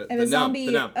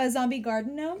zombie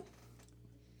garden gnome.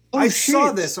 I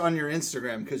saw this on your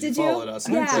Instagram because you followed us.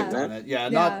 And I clicked on it. Yeah,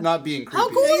 not being creepy. How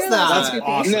cool is that? That's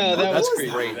awesome. No, That's was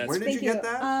great. that. Where did you get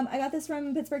that? I got this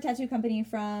from Pittsburgh Tattoo Company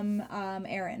from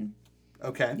Aaron.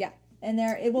 Okay. Yeah, and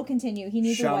it will continue. He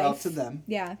needs a wife. Shout out to them.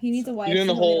 Yeah, he needs a wife. You doing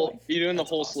the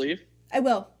whole sleeve? I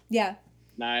will. Yeah.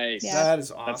 Nice. Yeah. That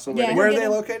is awesome. Yeah, Where are they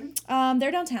located?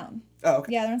 They're downtown. Oh,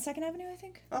 okay. Yeah, they're on 2nd Avenue, I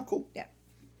think. Oh, cool. Yeah.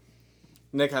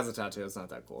 Nick has a tattoo. It's not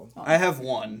that cool. I have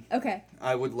one. Okay.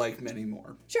 I would like many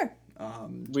more. Sure.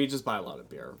 We just buy a lot of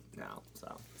beer now,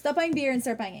 so. Stop buying beer and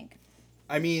start buying ink.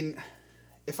 I mean,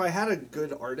 if I had a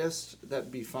good artist,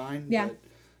 that'd be fine. Yeah. But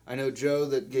I know Joe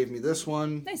that gave me this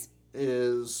one. Nice.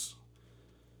 Is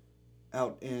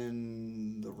out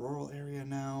in the rural area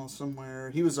now somewhere.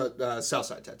 He was a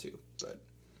Southside Tattoo, but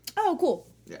Oh, cool.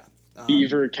 yeah.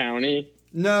 Beaver County.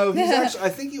 No, he's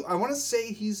actually. I want to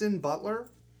say he's in Butler,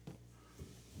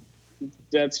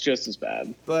 That's just as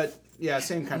bad. but yeah,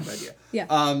 same kind of idea.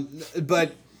 Yeah.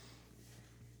 But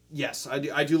yes,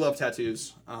 I do love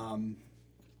tattoos.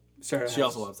 Sarah, She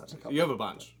also loves tattoos. You have a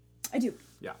bunch. I do.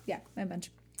 Yeah. Yeah, I have a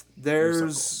bunch.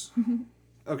 There's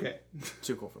okay.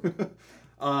 Too cool for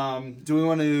me. Do we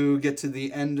want to get to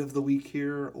the end of the week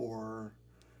here, or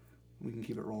we can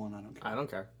keep it rolling? I don't care. I don't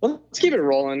care. Well, let's keep it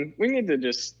rolling. We need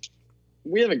to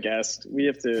we have a guest. We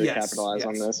have to Yes, capitalize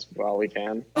on yes. this while we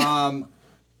can.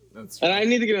 That's And I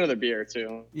need to get another beer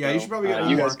too. Yeah, you should probably get you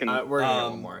one guys more. can. we're gonna get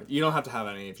one more. You don't have to have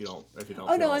any if you don't.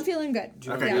 Oh, no, I'm feeling good.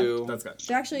 you wanna Okay, do good. That's good.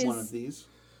 There actually one is... of these.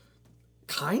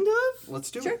 Kind of. Let's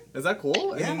do Sure. it. Is that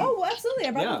cool? Yeah. Oh, well, absolutely.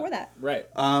 I brought it Yeah. before that. Right.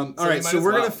 All So right, we might so as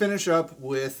we're well. gonna finish up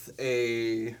with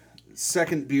a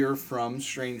second beer from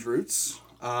Strange Roots.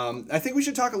 I think we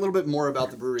should talk a little bit more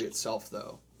about the brewery itself,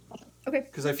 though, Okay.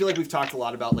 because I feel like we've talked a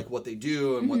lot about like what they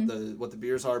do and what the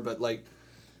beers are, but like,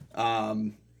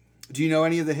 do you know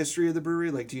any of the history of the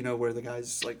brewery? Like, do you know where the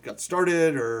guys like got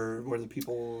started or where the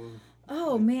people?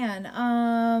 Oh, man.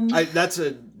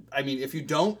 I mean, if you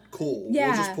don't, cool. We'll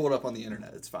Yeah. just pull it up on the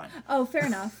internet. It's fine. Oh, fair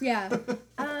enough. Yeah.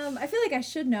 I feel like I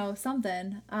should know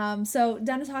something. So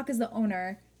Dennis Hawk is the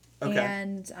owner. Okay.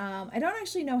 And I don't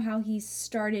actually know how he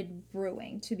started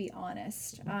brewing, to be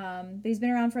honest. But he's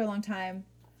been around for a long time.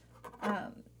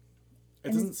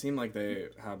 It doesn't seem like they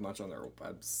have much on their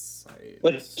website.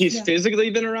 Like he's Yeah. physically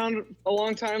been around a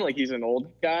long time. Like he's an old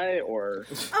guy, or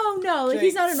Oh no, like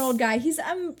he's not an old guy. He's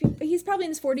probably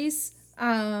in his 40s.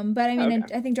 But I mean,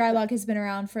 Okay. I think Draai Laag has been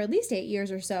around for at least 8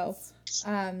 years or so.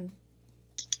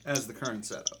 As the current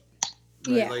setup.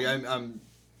 Right? Yeah. Like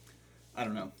I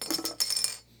don't know.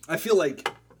 I feel like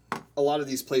a lot of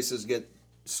these places get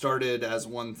started as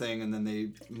one thing and then they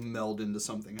meld into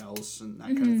something else and that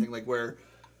kind of thing. Like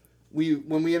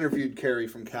when we interviewed Carrie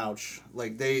from Couch,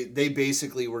 like they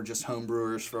basically were just home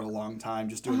brewers for a long time,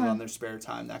 just doing it on their spare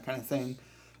time, that kind of thing.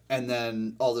 And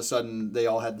then all of a sudden they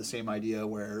all had the same idea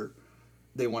where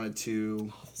they wanted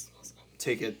to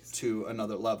take it to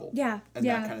another level. Yeah, And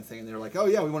yeah. that kind of thing. And they're like, oh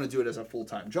yeah, we want to do it as a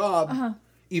full-time job,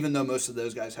 even though most of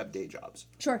those guys have day jobs.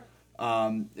 Sure.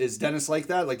 Is Dennis like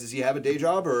that? Like, does he have a day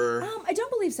job or? I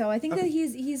don't believe so. I think that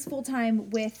he's full time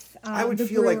with. I would the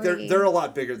feel like brewery. they're a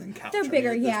lot bigger than Couch. They're I mean, bigger,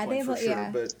 at this yeah. point, They have, for sure,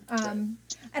 yeah. But,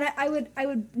 And I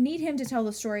would need him to tell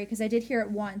the story because I did hear it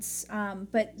once.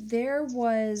 But there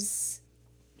was,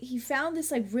 he found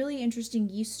this like really interesting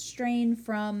yeast strain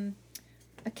from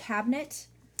a cabinet.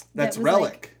 that's was, Relic.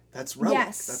 like- That's Relic.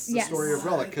 Yes, That's the yes. story of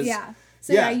Relic. 'Cause, Yeah.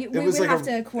 So yeah, we it was would like have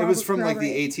to it was from like the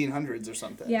corroborate. 1800s or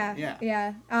something. Yeah, Yeah.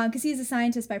 yeah. Because he's a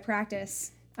scientist by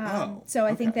practice. Oh, So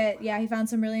I think okay. that he found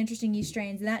some really interesting yeast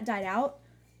strains, and that died out.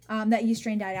 That yeast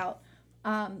strain died out.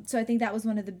 So I think that was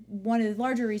one of the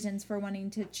larger reasons for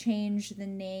wanting to change the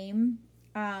name,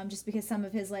 just because some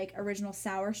of his like original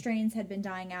sour strains had been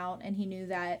dying out, and he knew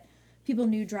that people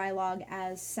knew Draai Laag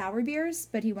as sour beers,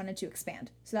 but he wanted to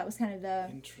expand. So that was kind of the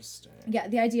Interesting.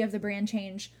 the idea of the brand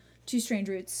change to Strange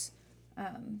Roots.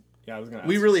 Yeah, I was gonna.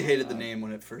 We ask really about hated the that. name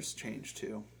when it first changed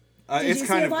too. Did It's you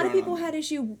kind see, of a lot of grown people on had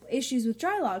issues with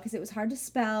Draai Laag because it was hard to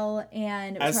spell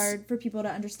and it was As- hard for people to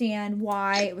understand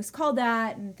why it was called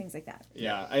that and things like that.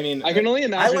 Yeah, I mean, I can only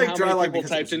imagine like how Draai many Laag people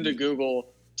because it typed was into unique. Google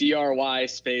DRY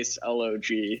space LOG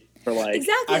for like.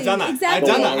 Exactly. I've done that. Exactly.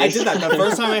 I've done that. I did that. The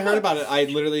first time I heard about it, I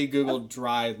literally Googled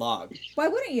Draai Laag. Why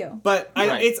wouldn't you? But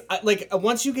Right. it's like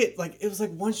once you get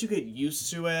once you get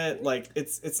used to it, like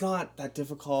it's not that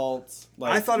difficult.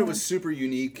 Like I thought it was super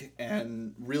unique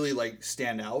and really like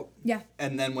stand out. Yeah.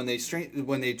 And then when they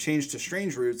changed to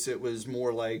Strange Roots, it was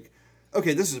more like,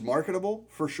 okay, this is marketable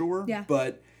for sure. Yeah.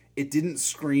 But it didn't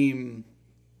scream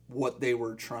what they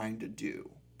were trying to do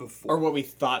before. or what we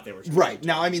thought they were. Trying Right. to do.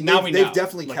 Now, I mean, Now they've we know.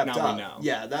 definitely Like, kept now up. we know.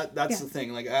 Yeah, that's Yeah. the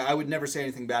thing. Like, I would never say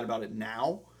anything bad about it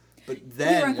now, but You were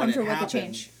then when it uncomfortable with the happened,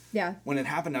 change. Yeah. when it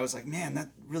happened, I was like, man, that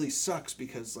really sucks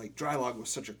because like Draai Laag was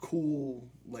such a cool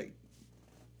like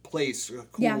place, a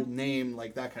cool Yeah. name,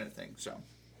 like that kind of thing. So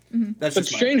Mm-hmm. that's But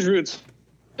just my Strange Roots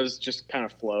does just kind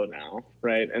of flow now,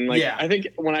 right? And like Yeah. I think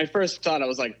when I first saw it, I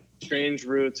was like, Strange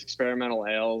Roots, experimental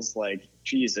ales, like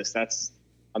Jesus, that's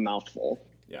a mouthful.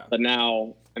 Yeah. But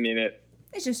now, I mean,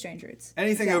 It's just Strange Roots.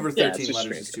 anything Yeah. over Yeah, it's 13 just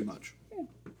letters is Strange too much.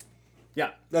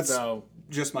 Yeah. That's so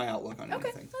just my outlook on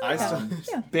anything. I still.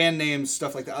 Yeah. Band names,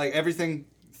 stuff like that. Like everything,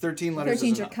 13 letters 13's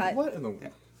is your enough. cut. What in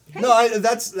the? No,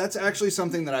 that's actually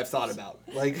something that I've thought about.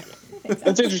 Like,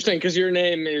 That's interesting because your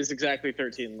name is exactly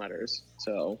 13 letters.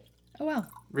 So Oh wow.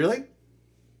 really?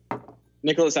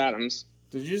 Nicholas Adams.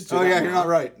 Did you just? Do Oh that yeah, wrong? you're not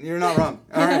right. You're not wrong.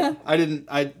 All right,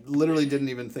 I literally didn't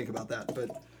even think about that.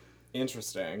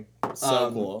 Interesting.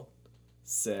 So cool.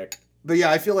 Sick. But yeah,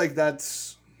 I feel like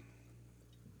that's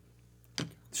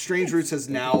Strange Roots has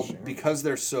now, because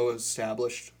they're so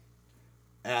established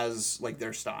as like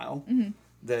their style,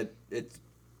 that it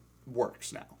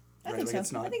works now. I Right? think Like so.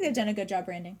 it's not. I think they've done a good job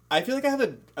branding. I feel like I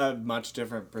have a much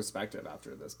different perspective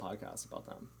after this podcast about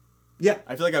them. Yeah.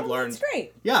 I feel like I've learned. That's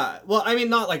great. Yeah. Well, I mean,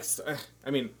 not like.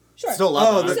 I mean, Sure. still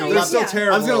love them. I was they're, gonna they're love still yeah.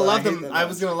 terrible. I was gonna love hate them. I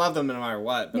was gonna love them no matter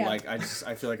what. But Yeah. like, I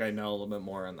feel like I know a little bit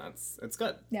more, and it's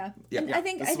good. Yeah. Yeah. And Yeah. I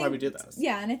think This I is think why we do this.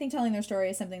 Yeah, and I think telling their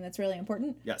story is something that's really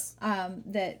important. Yes.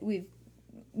 That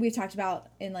we've talked about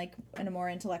in like in a more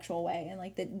intellectual way, and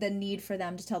like the need for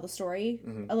them to tell the story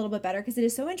a little bit better because it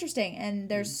is so interesting and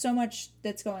there's so much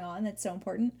that's going on that's so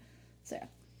important. So yeah.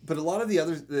 But a lot of the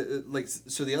other,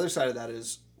 so the other side of that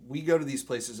is we go to these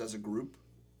places as a group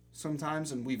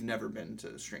sometimes, and we've never been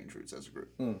to Strange Roots as a group.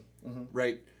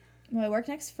 Right? Well, I work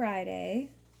next Friday,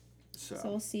 So, so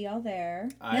we'll see y'all there.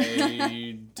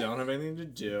 I don't have anything to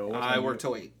do. What I time work do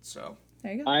till 8, so.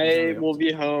 There you go. I will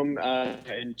be home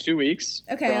in 2 weeks.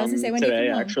 Okay, I was gonna say, from when do you today,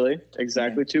 come home? actually.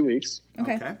 Exactly 2 weeks.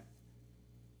 Okay.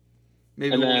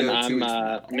 Maybe And we'll then go 2 weeks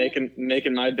I'm from now.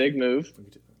 making my big move. we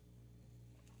do that?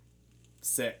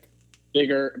 Sick.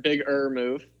 Bigger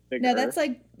move. Bigger. No, that's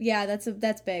like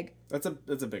that's big. That's a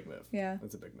big move. Yeah.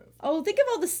 That's a big move. Oh, think of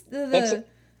all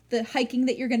the hiking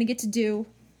that you're gonna get to do.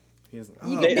 He isn't.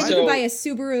 Oh, Then you so- can buy a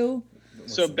Subaru.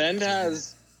 So Bend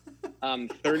has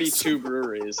 32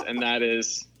 breweries, and that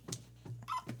is.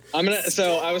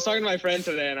 So I was talking to my friend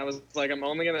today, and I was like, I'm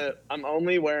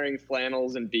only wearing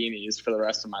flannels and beanies for the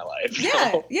rest of my life.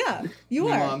 Yeah, So- yeah, you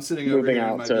Meanwhile, are. I'm sitting over Moving here in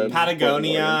out my to- beanie.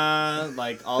 Patagonia,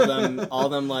 like all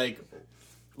them like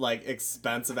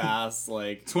expensive ass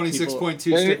like 26.2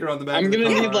 people- sticker on the back. I'm of the gonna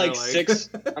car, need like six.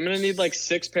 I'm gonna need like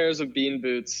 6 pairs of bean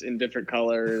boots in different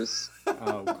colors.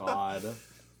 Oh God.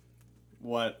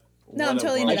 What? No, what I'm a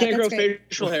totally world. I not. can't grow That's great.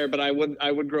 facial hair, but I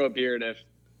would grow a beard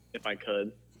if I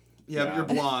could. Yeah, but Yeah. you're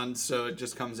blonde, so it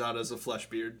just comes out as a flesh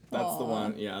beard. That's the Aw.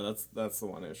 one. Yeah, that's the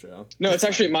one issue. No, it's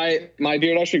actually my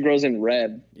beard actually grows in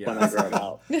red when I grow it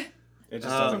out. It just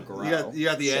doesn't grow. You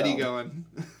got the Eddie So- going.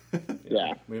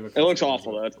 Yeah. We have a It looks cousin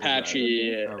awful though. It's with a red-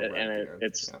 patchy a red and beard.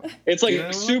 it's Yeah. it's like You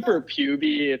know super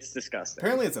puby. It's disgusting.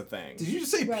 Apparently it's a thing. Did you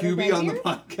just say Red puby on the beard?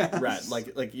 podcast? Red,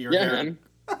 like your Yeah, hair. man.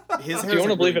 His If hair you is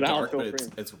wanna like believe really it out, dark, feel but free.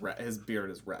 it's red. His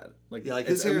beard is red. Like Yeah, like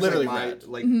it's his hair's literally like red.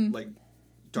 like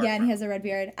dark. Yeah, and brown. he has a red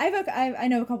beard. I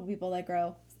know a couple people that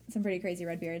grow some pretty crazy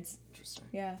red beards. Interesting.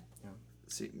 Yeah,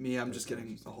 See, me, I'm just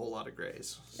getting a whole lot of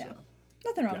grays. So Yeah.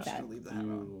 nothing wrong with just that. gonna leave that on.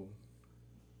 Ooh.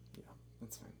 Yeah,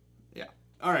 that's fine. Yeah.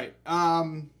 All right.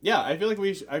 Yeah, I feel like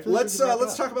we should. I feel Let's like we should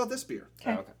let's talk about this beer.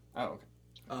 Oh, okay. Oh, okay.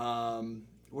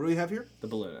 What do we have here? The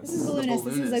balloonist. This is Balloonist.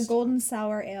 This is Balloonist. a golden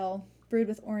sour ale brewed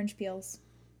with orange peels.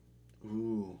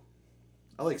 Ooh,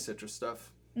 I like citrus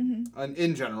stuff. And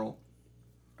in general,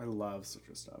 I love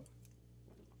citrus stuff.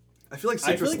 I feel like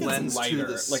I feel citrus like lends it's lighter. to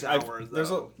the Like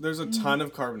sour. there's a ton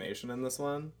of carbonation in this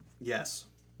one, Yes.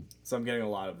 so I'm getting a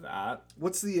lot of that.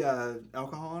 What's the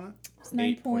alcohol on it? It's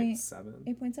 9.7.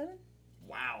 8.7. 8.7?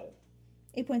 Wow.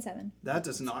 8.7. That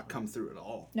does not come through at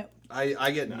all. No.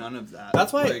 I get none of that.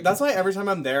 That's why. Like, That's why every time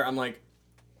I'm there, I'm like,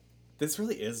 this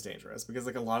really is dangerous because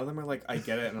like a lot of them are like, I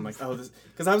get it, and I'm like, oh, this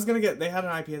because I was gonna get. They had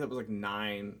an IPA that was like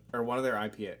 9, or one of their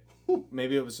IPA.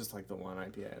 Maybe it was just like the one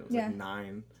IPA. And it was Yeah. like 9.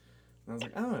 And I was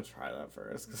like, I'm gonna try that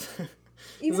first because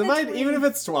Even the even if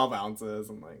it's 12 ounces,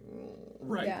 I'm like,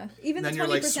 right. Yeah. Even then the you're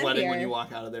like 20% sweating when beer. you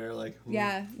walk out of there, like. ooh.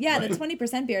 Yeah, the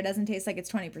 20% beer doesn't taste like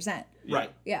it's 20%.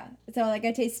 Right. Yeah. So like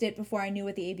I tasted it before I knew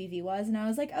what the ABV was, and I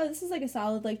was like, oh, this is like a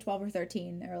solid like 12 or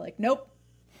 13. They were like, nope.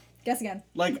 Guess again.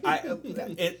 like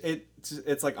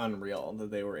it's like unreal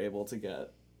that they were able to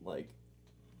get like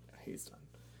he's done.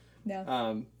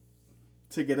 No.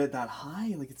 To get it that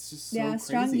high, like it's just so Yeah, crazy.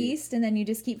 strong yeast, and then you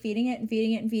just keep feeding it and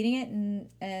feeding it and feeding it,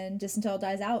 and just until it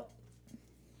dies out.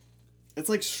 It's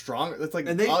like strong. It's like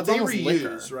And they it's almost reuse,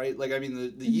 liquor. right? Like, I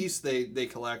mean, the yeast they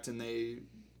collect and they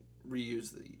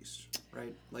reuse the yeast,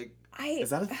 right? Like, Is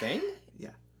that a thing? yeah.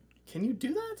 Can you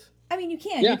do that? I mean, you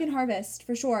can. Yeah. You can harvest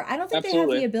for sure. I don't think they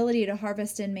Absolutely. have the ability to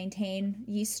harvest and maintain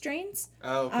yeast strains.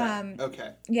 Oh, okay.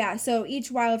 Okay. Yeah. So each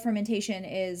wild fermentation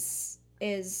is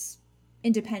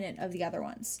independent of the other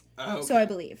ones. Oh, okay. So I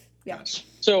believe. Yeah. Gotcha.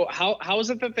 So how is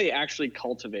it that they actually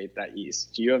cultivate that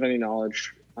yeast? Do you have any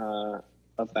knowledge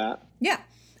of that? Yeah.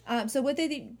 So what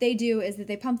they do is that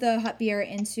they pump the hot beer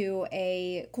into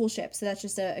a cool ship. So that's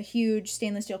just a huge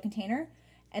stainless steel container.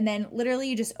 And then literally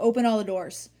you just open all the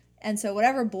doors. And so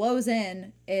whatever blows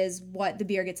in is what the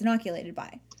beer gets inoculated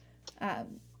by.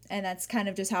 And that's kind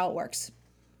of just how it works.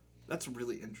 That's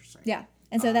really interesting. Yeah.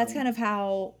 And so that's kind of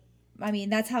how,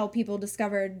 that's how people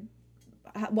discovered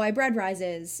why bread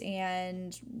rises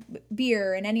and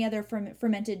beer and any other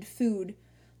fermented food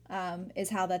is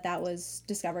how that was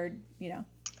discovered,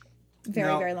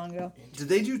 very long ago. Did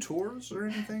they do tours or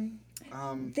anything?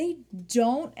 They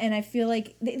don't, and I feel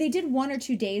like they did 1 or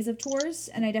 2 days of tours,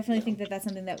 and I definitely think that's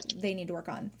something that they need to work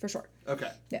on for sure.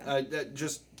 Okay. Yeah.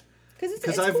 Just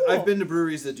because I've cool. been to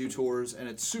breweries that do tours, and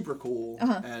it's super cool,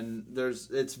 and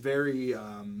it's very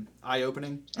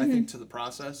eye-opening, I think, to the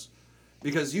process,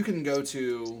 because you can go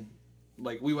to,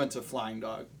 like, we went to Flying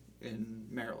Dog in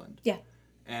Maryland. Yeah.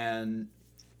 And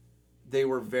they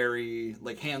were very,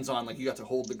 like, hands-on, like, you got to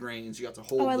hold the grains, you got to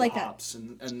hold the hops,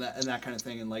 and that kind of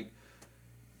thing, and, like,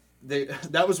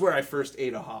 that was where I first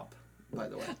ate a hop, by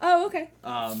the way. Oh, okay.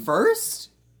 First?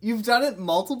 You've done it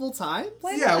multiple times?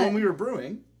 Why Yeah, not? when we were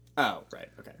brewing. Oh, right,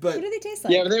 okay. But What do they taste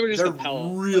like? Yeah, but they were just they're the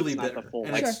pellets. really not bitter. the full.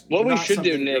 And Like, it's what we not should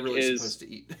do, something you're Nick, really is supposed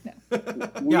to eat. we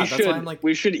Yeah, that's should why I'm like-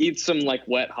 we should eat some like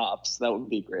wet hops. That would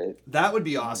be great. That would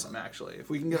be awesome, actually, if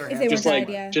we can get our If hands they on were Just it. like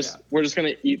dried, yeah. just we're just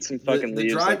gonna eat some fucking The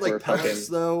leaves. dried we're like pellets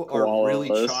fucking though are really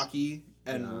koalas. chalky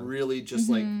and really just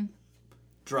like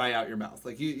dry out your mouth.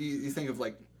 Like you think of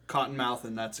like cottonmouth,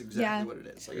 and that's exactly what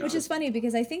it is. Like, Which is funny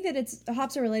because I think that the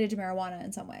hops are related to marijuana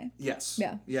in some way. yes,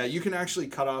 Yeah. You can actually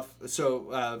cut off.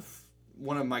 So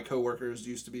one of my coworkers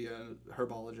used to be a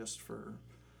herbologist for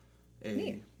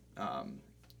a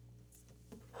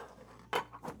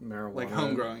Marijuana like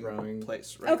home growing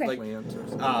place, right? Okay. Like, plant or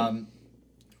something.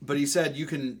 but he said you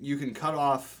can cut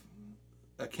off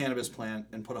a cannabis plant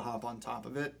and put a hop on top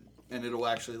of it, and it'll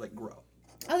actually like grow.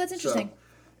 Oh, that's interesting.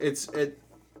 So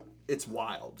it's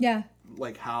wild. Yeah.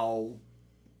 Like how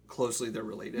closely they're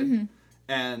related.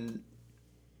 And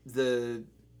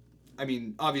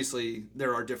obviously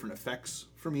there are different effects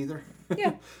from either.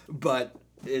 Yeah. But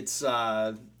it's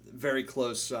very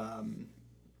close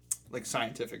like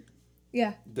scientific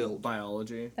Yeah. build.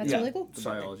 Biology. That's really cool. The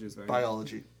biology is very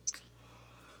Biology.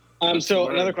 So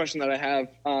another question that I have,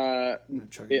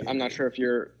 Chug it. I'm not sure if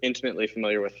you're intimately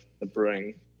familiar with the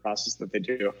brewing process that they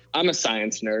do. I'm a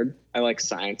science nerd. I like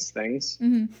science things.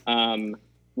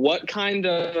 What kind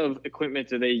of equipment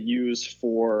do they use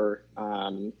for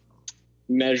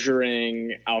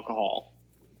measuring alcohol?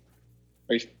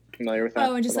 Are you familiar with that?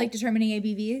 Oh, and just at all? like determining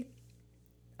ABV.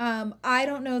 I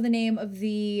don't know the name of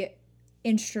the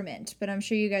instrument, but I'm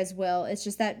sure you guys will. It's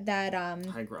just that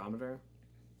hygrometer.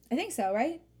 I think so,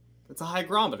 right? It's a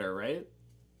hygrometer, right?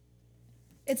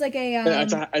 It's like a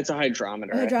Yeah, it's a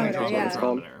hydrometer. A hydrometer, I think yeah. is what it's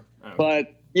called. Hygrometer. Oh.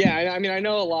 But yeah, I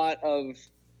know a lot of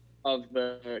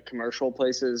the commercial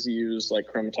places use like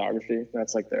chromatography.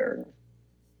 That's like their.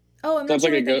 Oh, I'm not That's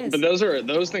sure like what that is. but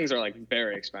those things are like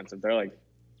very expensive. They're like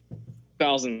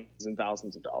thousands and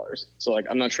thousands of dollars. So like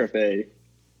I'm not sure if they.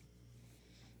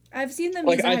 I've seen them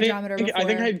Like use a hydrometer before. I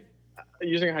think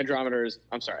using a hydrometer is.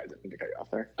 I'm sorry, I didn't mean to cut you off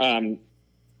there.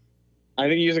 I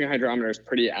think using a hydrometer is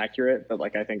pretty accurate, but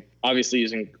like I think obviously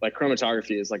using like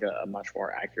chromatography is like a much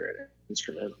more accurate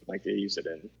instrument. Like they use it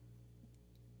in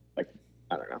like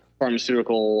I don't know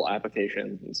pharmaceutical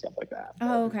applications and stuff like that.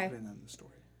 Oh, okay. Putting that in the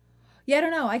story. Yeah, I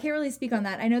don't know. I can't really speak on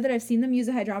that. I know that I've seen them use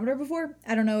a hydrometer before.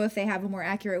 I don't know if they have a more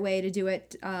accurate way to do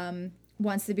it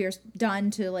once the beer's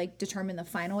done to like determine the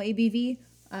final ABV.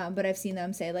 But I've seen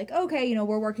them say like, okay,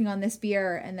 we're working on this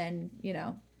beer, and then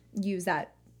use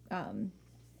that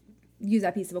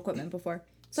piece of equipment before.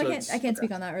 So I can't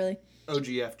speak on that really.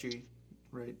 OGFG,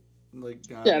 right? Like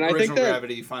and I think original that-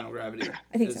 gravity, final gravity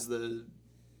I think is the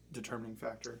determining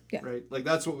factor, Yeah. right? Like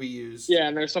that's what we use. Yeah,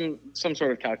 and there's some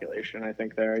sort of calculation I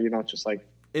think there. You don't just like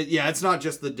It's not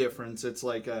just the difference. It's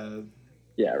like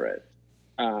yeah, right.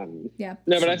 Yeah.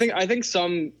 No, but I think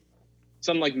some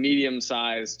like medium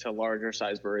sized to larger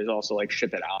sized breweries also like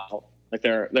ship it out. Like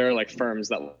there are like firms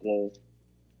that will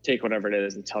take whatever it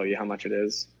is and tell you how much it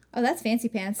is. Oh, that's fancy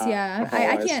pants. Yeah. I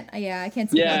alcohol-wise. can't. Yeah, I can't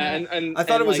speak on Yeah, that. and I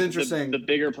thought it was like, interesting. The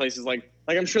bigger places like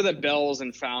I'm sure that Bell's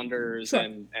and Founders Sure.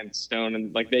 and Stone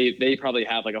and like they probably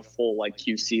have like a full like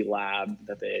QC lab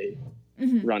that they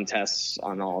run tests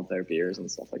on all of their beers and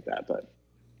stuff like that. But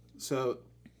So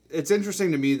it's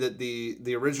interesting to me that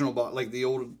the original bottle, like the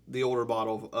older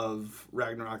bottle of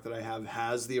Ragnarok that I have,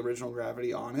 has the original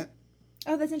gravity on it.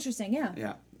 Oh, that's interesting. Yeah.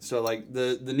 Yeah. So like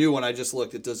the new one I just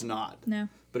looked, it does not. No.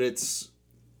 But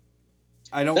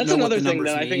I don't That's know another what the thing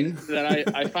numbers that mean. I think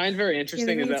that I find very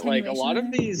interesting is that like a lot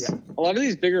of these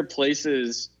bigger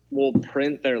places will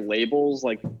print their labels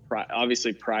like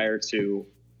obviously prior to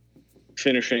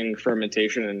finishing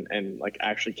fermentation and like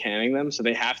actually canning them, so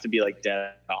they have to be like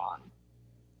dead on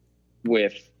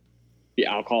with the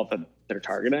alcohol that they're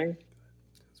targeting.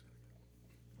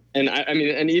 And I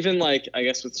mean, and even like I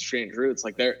guess with Strange Roots,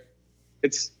 like they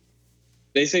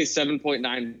say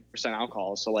 7.9%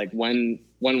 alcohol. So like when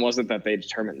was it that they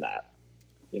determined that?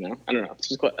 You know, I don't know. It's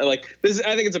just like this.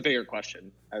 I think it's a bigger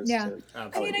question. I mean, I guess I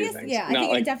think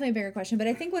it's definitely a bigger question. But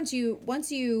I think once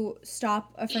you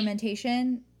stop a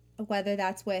fermentation, whether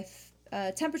that's with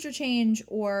temperature change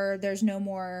or there's no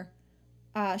more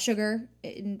sugar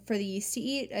for the yeast to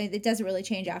eat, it doesn't really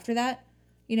change after that.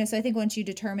 You know, so I think once you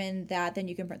determine that, then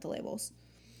you can print the labels.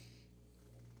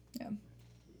 Yeah.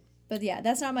 But yeah,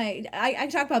 that's not my. I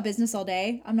talk about business all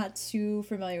day. I'm not too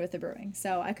familiar with the brewing,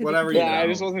 so I could. Whatever. I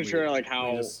just wasn't sure like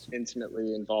how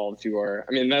intimately involved you are.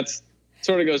 I mean, that's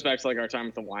sort of goes back to like our time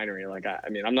with the winery. Like, I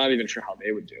mean, I'm not even sure how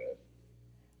they would do it.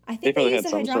 I think they use a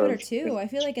hydrometer too. I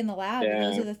feel like in the lab,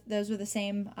 those were the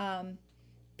same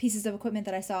pieces of equipment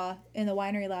that I saw in the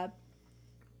winery lab.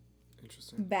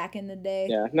 Interesting. Back in the day.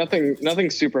 Yeah, nothing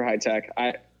super high tech.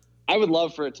 I would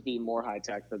love for it to be more high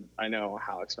tech, but I know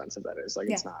how expensive that is. Like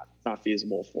it's not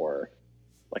feasible for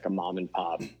like a mom and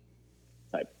pop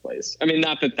type place. I mean,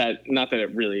 not that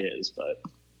it really is, but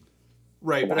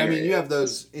right. But I mean, you have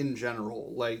those in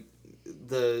general. Like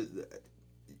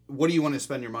what do you want to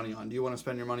spend your money on? Do you want to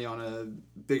spend your money on a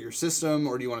bigger system,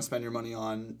 or do you want to spend your money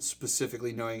on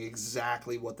specifically knowing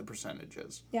exactly what the percentage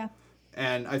is? Yeah.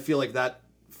 And I feel like that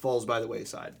falls by the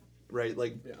wayside, right?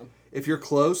 Like if you're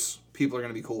close, people are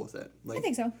going to be cool with it. Like, I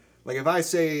think so. Like if I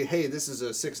say, hey, this is a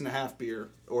 6.5 beer,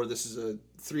 or this is a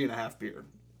 3.5 beer.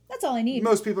 That's all I need.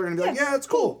 Most people are going to be like, yeah, it's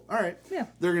cool. All right. Yeah.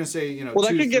 They're going to say, you know, well,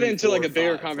 that 2, could get 3, into 4, like a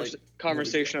bigger 5.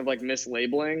 conversation of like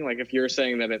mislabeling. Like if you're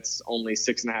saying that it's only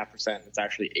 6.5%, it's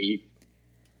actually 8.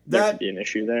 That could be an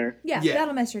issue there. Yeah,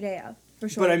 that'll mess your day up for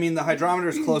sure. But I mean, the hydrometer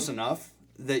is close enough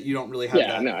that you don't really have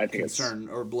that concern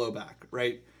or blowback,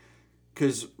 right?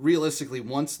 Because realistically,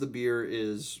 once the beer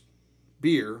is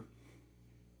beer,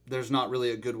 there's not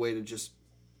really a good way to just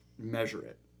measure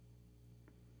it.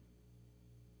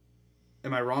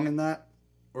 Am I wrong in that?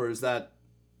 Or is that...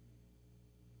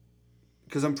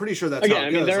 Because I'm pretty sure that's how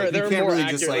it goes. There are more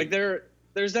accurate...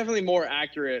 there's definitely more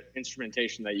accurate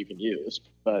instrumentation that you can use,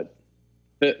 but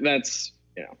that's,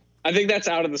 you know... I think that's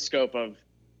out of the scope of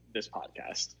this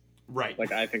podcast. Right.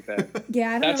 Like I think that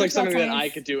that's like something that I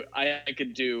could do. I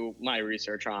could do my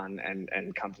research on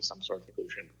and come to some sort of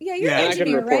conclusion. Yeah, you're an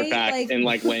engineer, I can report right? back in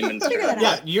like layman's terms.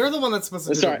 Yeah, you're the one that's supposed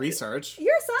to do the research.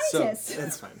 You're a scientist. So,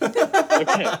 that's fine.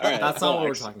 Okay, all right. That's not what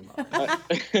we're talking about.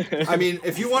 I mean,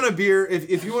 if you want a beer,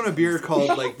 if you want a beer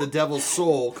called like the Devil's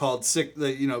Soul, called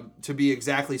to be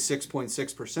exactly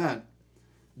 6.6%,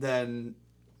 then.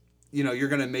 You know, you're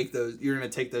gonna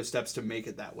take those steps to make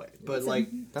it that way. But like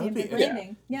that would be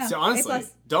branding. Yeah. So honestly,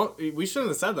 we shouldn't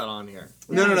have said that on here.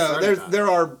 No. There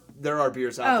are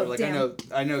beers out there. Like damn.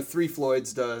 I know Three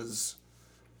Floyds does.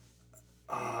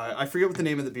 I forget what the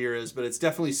name of the beer is, but it's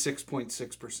definitely 6.6%.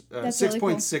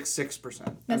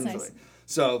 6.66%. That's nice.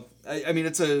 So I mean,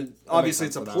 obviously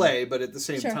it's a play, but at the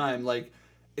same time, like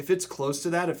if it's close to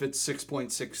that, if it's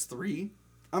 6.63.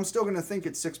 I'm still going to think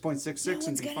it's 6.66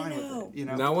 and be fine with it. You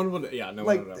know, no one would. Yeah, no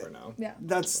one would ever know. Yeah,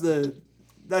 that's the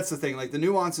thing. Like the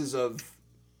nuances of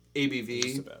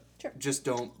ABV just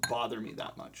don't bother me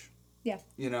that much. Yeah,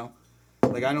 you know,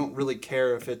 like I don't really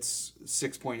care if it's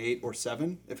 6.8 or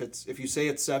 7. If you say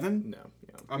it's 7,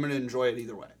 I'm going to enjoy it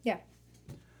either way. Yeah.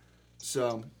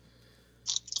 So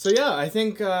yeah, I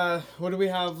think what do we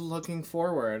have looking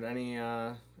forward? Any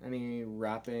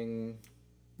wrapping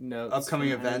notes,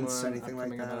 upcoming events, anything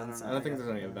like that? I don't think there's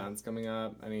any events coming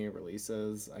up. Any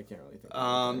releases? I can't really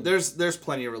think. There's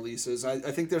plenty of releases. I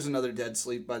think there's another Dead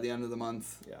Sleep by the end of the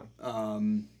month. Yeah.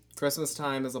 Christmas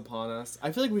time is upon us.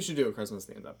 I feel like we should do a Christmas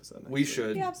themed episode. We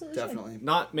should. Yeah, absolutely. Definitely.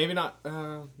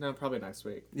 No, probably next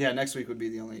week. Yeah, next week would be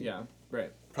the only. Yeah,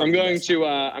 right. I'm going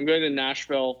to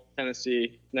Nashville,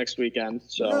 Tennessee next weekend.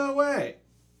 So no way.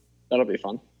 That'll be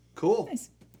fun. Cool.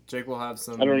 Nice. Jake will have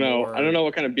some. I don't know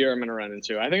what kind of beer I'm gonna run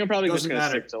into. I think I'm probably just gonna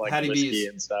stick to like whiskey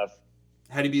and stuff.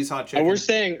 Hattie B's hot chicken. We're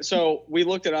staying. So we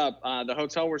looked it up. The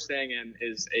hotel we're staying in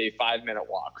is a 5-minute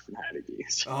walk from Hattie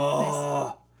B's. Oh,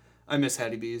 nice. I miss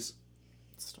Hattie B's.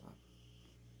 Stop.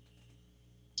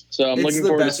 So I'm looking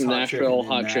forward to some Nashville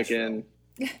hot chicken.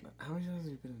 How many times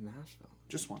have you been in Nashville?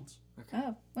 Just once.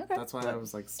 Oh, okay. That's why I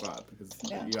was like stopped because.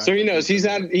 Yeah. So he knows he's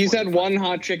had one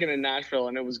hot chicken in Nashville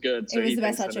and it was good. So It was he the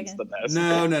best thinks hot that it's chicken.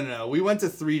 the best. No. We went to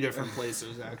 3 different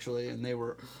places actually, and they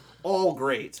were all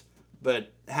great.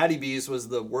 But Hattie B's was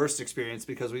the worst experience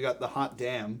because we got the hot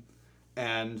damn,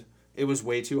 and it was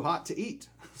way too hot to eat.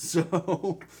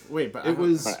 So Wait, but it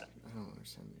was. I don't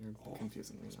understand. You're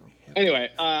confusing me now. Anyway,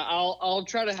 I'll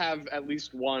try to have at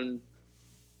least one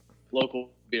local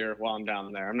beer while I'm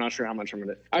down there. I'm not sure how much I'm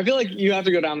gonna. I feel like you have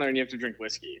to go down there and you have to drink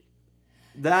whiskey.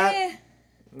 That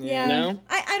Yeah. No?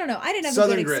 I don't know. I didn't have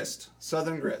Southern a good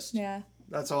Southern Grist. Yeah.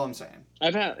 That's all I'm saying.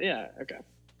 I've had okay.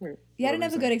 Yeah, I didn't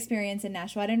have a good experience in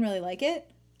Nashville. I didn't really like it.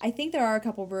 I think there are a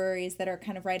couple breweries that are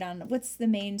kind of right on what's the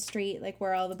main street, like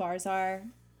where all the bars are.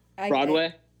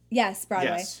 Broadway? Yes, Broadway.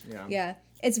 Yes. Yeah. Yeah.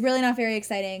 It's really not very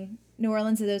exciting. New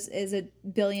Orleans is a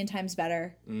billion times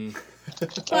better. She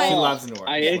But loves New Orleans.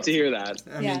 I hate to hear that.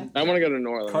 I Yeah. mean, I want to go to New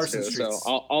Orleans Carson too, so Street's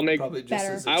I'll make. probably just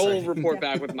Better. as I will exciting. report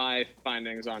back with my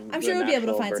findings on. I'm the sure we'll be able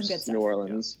to Nashville find some versus good stuff. New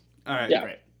Orleans. All right. Yeah.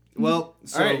 Great. Well,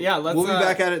 so All right, yeah, let's, we'll be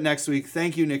back at it next week.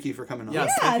 Thank you, Nikki, for coming on.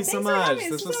 Yes, Yeah, thank you so thanks for having much. me.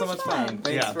 This It's was so much fun.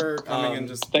 Thanks Yeah. for coming and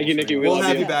just. Thank you, Nikki. We We'll love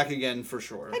have you. you back again for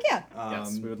sure. Heck yeah.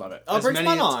 Yes, we would love it. as Oh, bring many-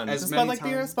 Spud on. as Does Spud many like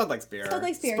beer? times- Spud likes beer. Spud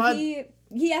likes beer. Spud,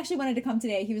 He actually wanted to come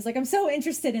today. He was like, I'm so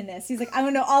interested in this. He's like, I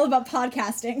want to know all about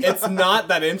podcasting. it's not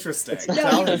that interesting.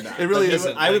 Tell him that. It really But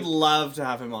isn't. I would love to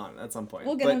have him on at some point.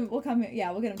 We'll get But him. We'll come.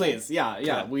 Yeah, we'll get him. Please, yeah.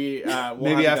 Yeah. We'll Maybe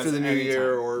have you after guys the new anytime.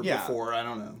 year or Yeah. before. I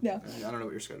don't know. Yeah. I don't know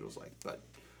what your schedule's like, but.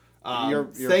 You're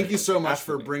Thank you so much ask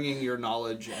for me. bringing your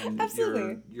knowledge and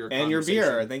Absolutely. your And your beer.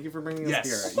 conversation. Thank you for bringing us Yes.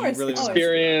 beer. Of course, You really always.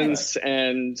 Experience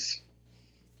and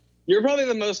you're probably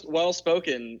the most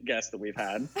well-spoken guest that we've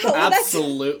had. Oh, well, that's-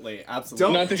 Absolutely.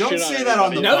 Don't, Not to don't shit on say that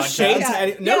on the anybody. No podcast. shade Yeah. to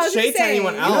any, Yeah, I no was shade gonna to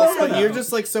anyone say, else, no, but you're no.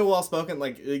 just like so well spoken.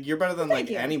 Like you're better than like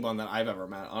you. anyone that I've ever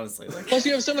met. Honestly, like Plus,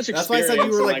 you have so much that's why I experience.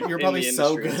 said you were like in you're probably the so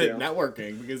industry, good too. at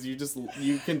networking because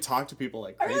you can talk to people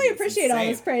like I crazy. really It's appreciate all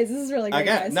insane. this praise. This is really great,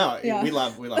 Again, guys. no, Yeah. we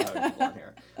love having people on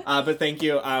here. But thank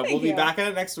you. We'll be you. back at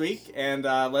it next week, and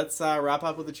let's wrap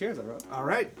up with the cheers, everyone. All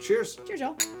right. Cheers. Cheers,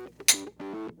 y'all.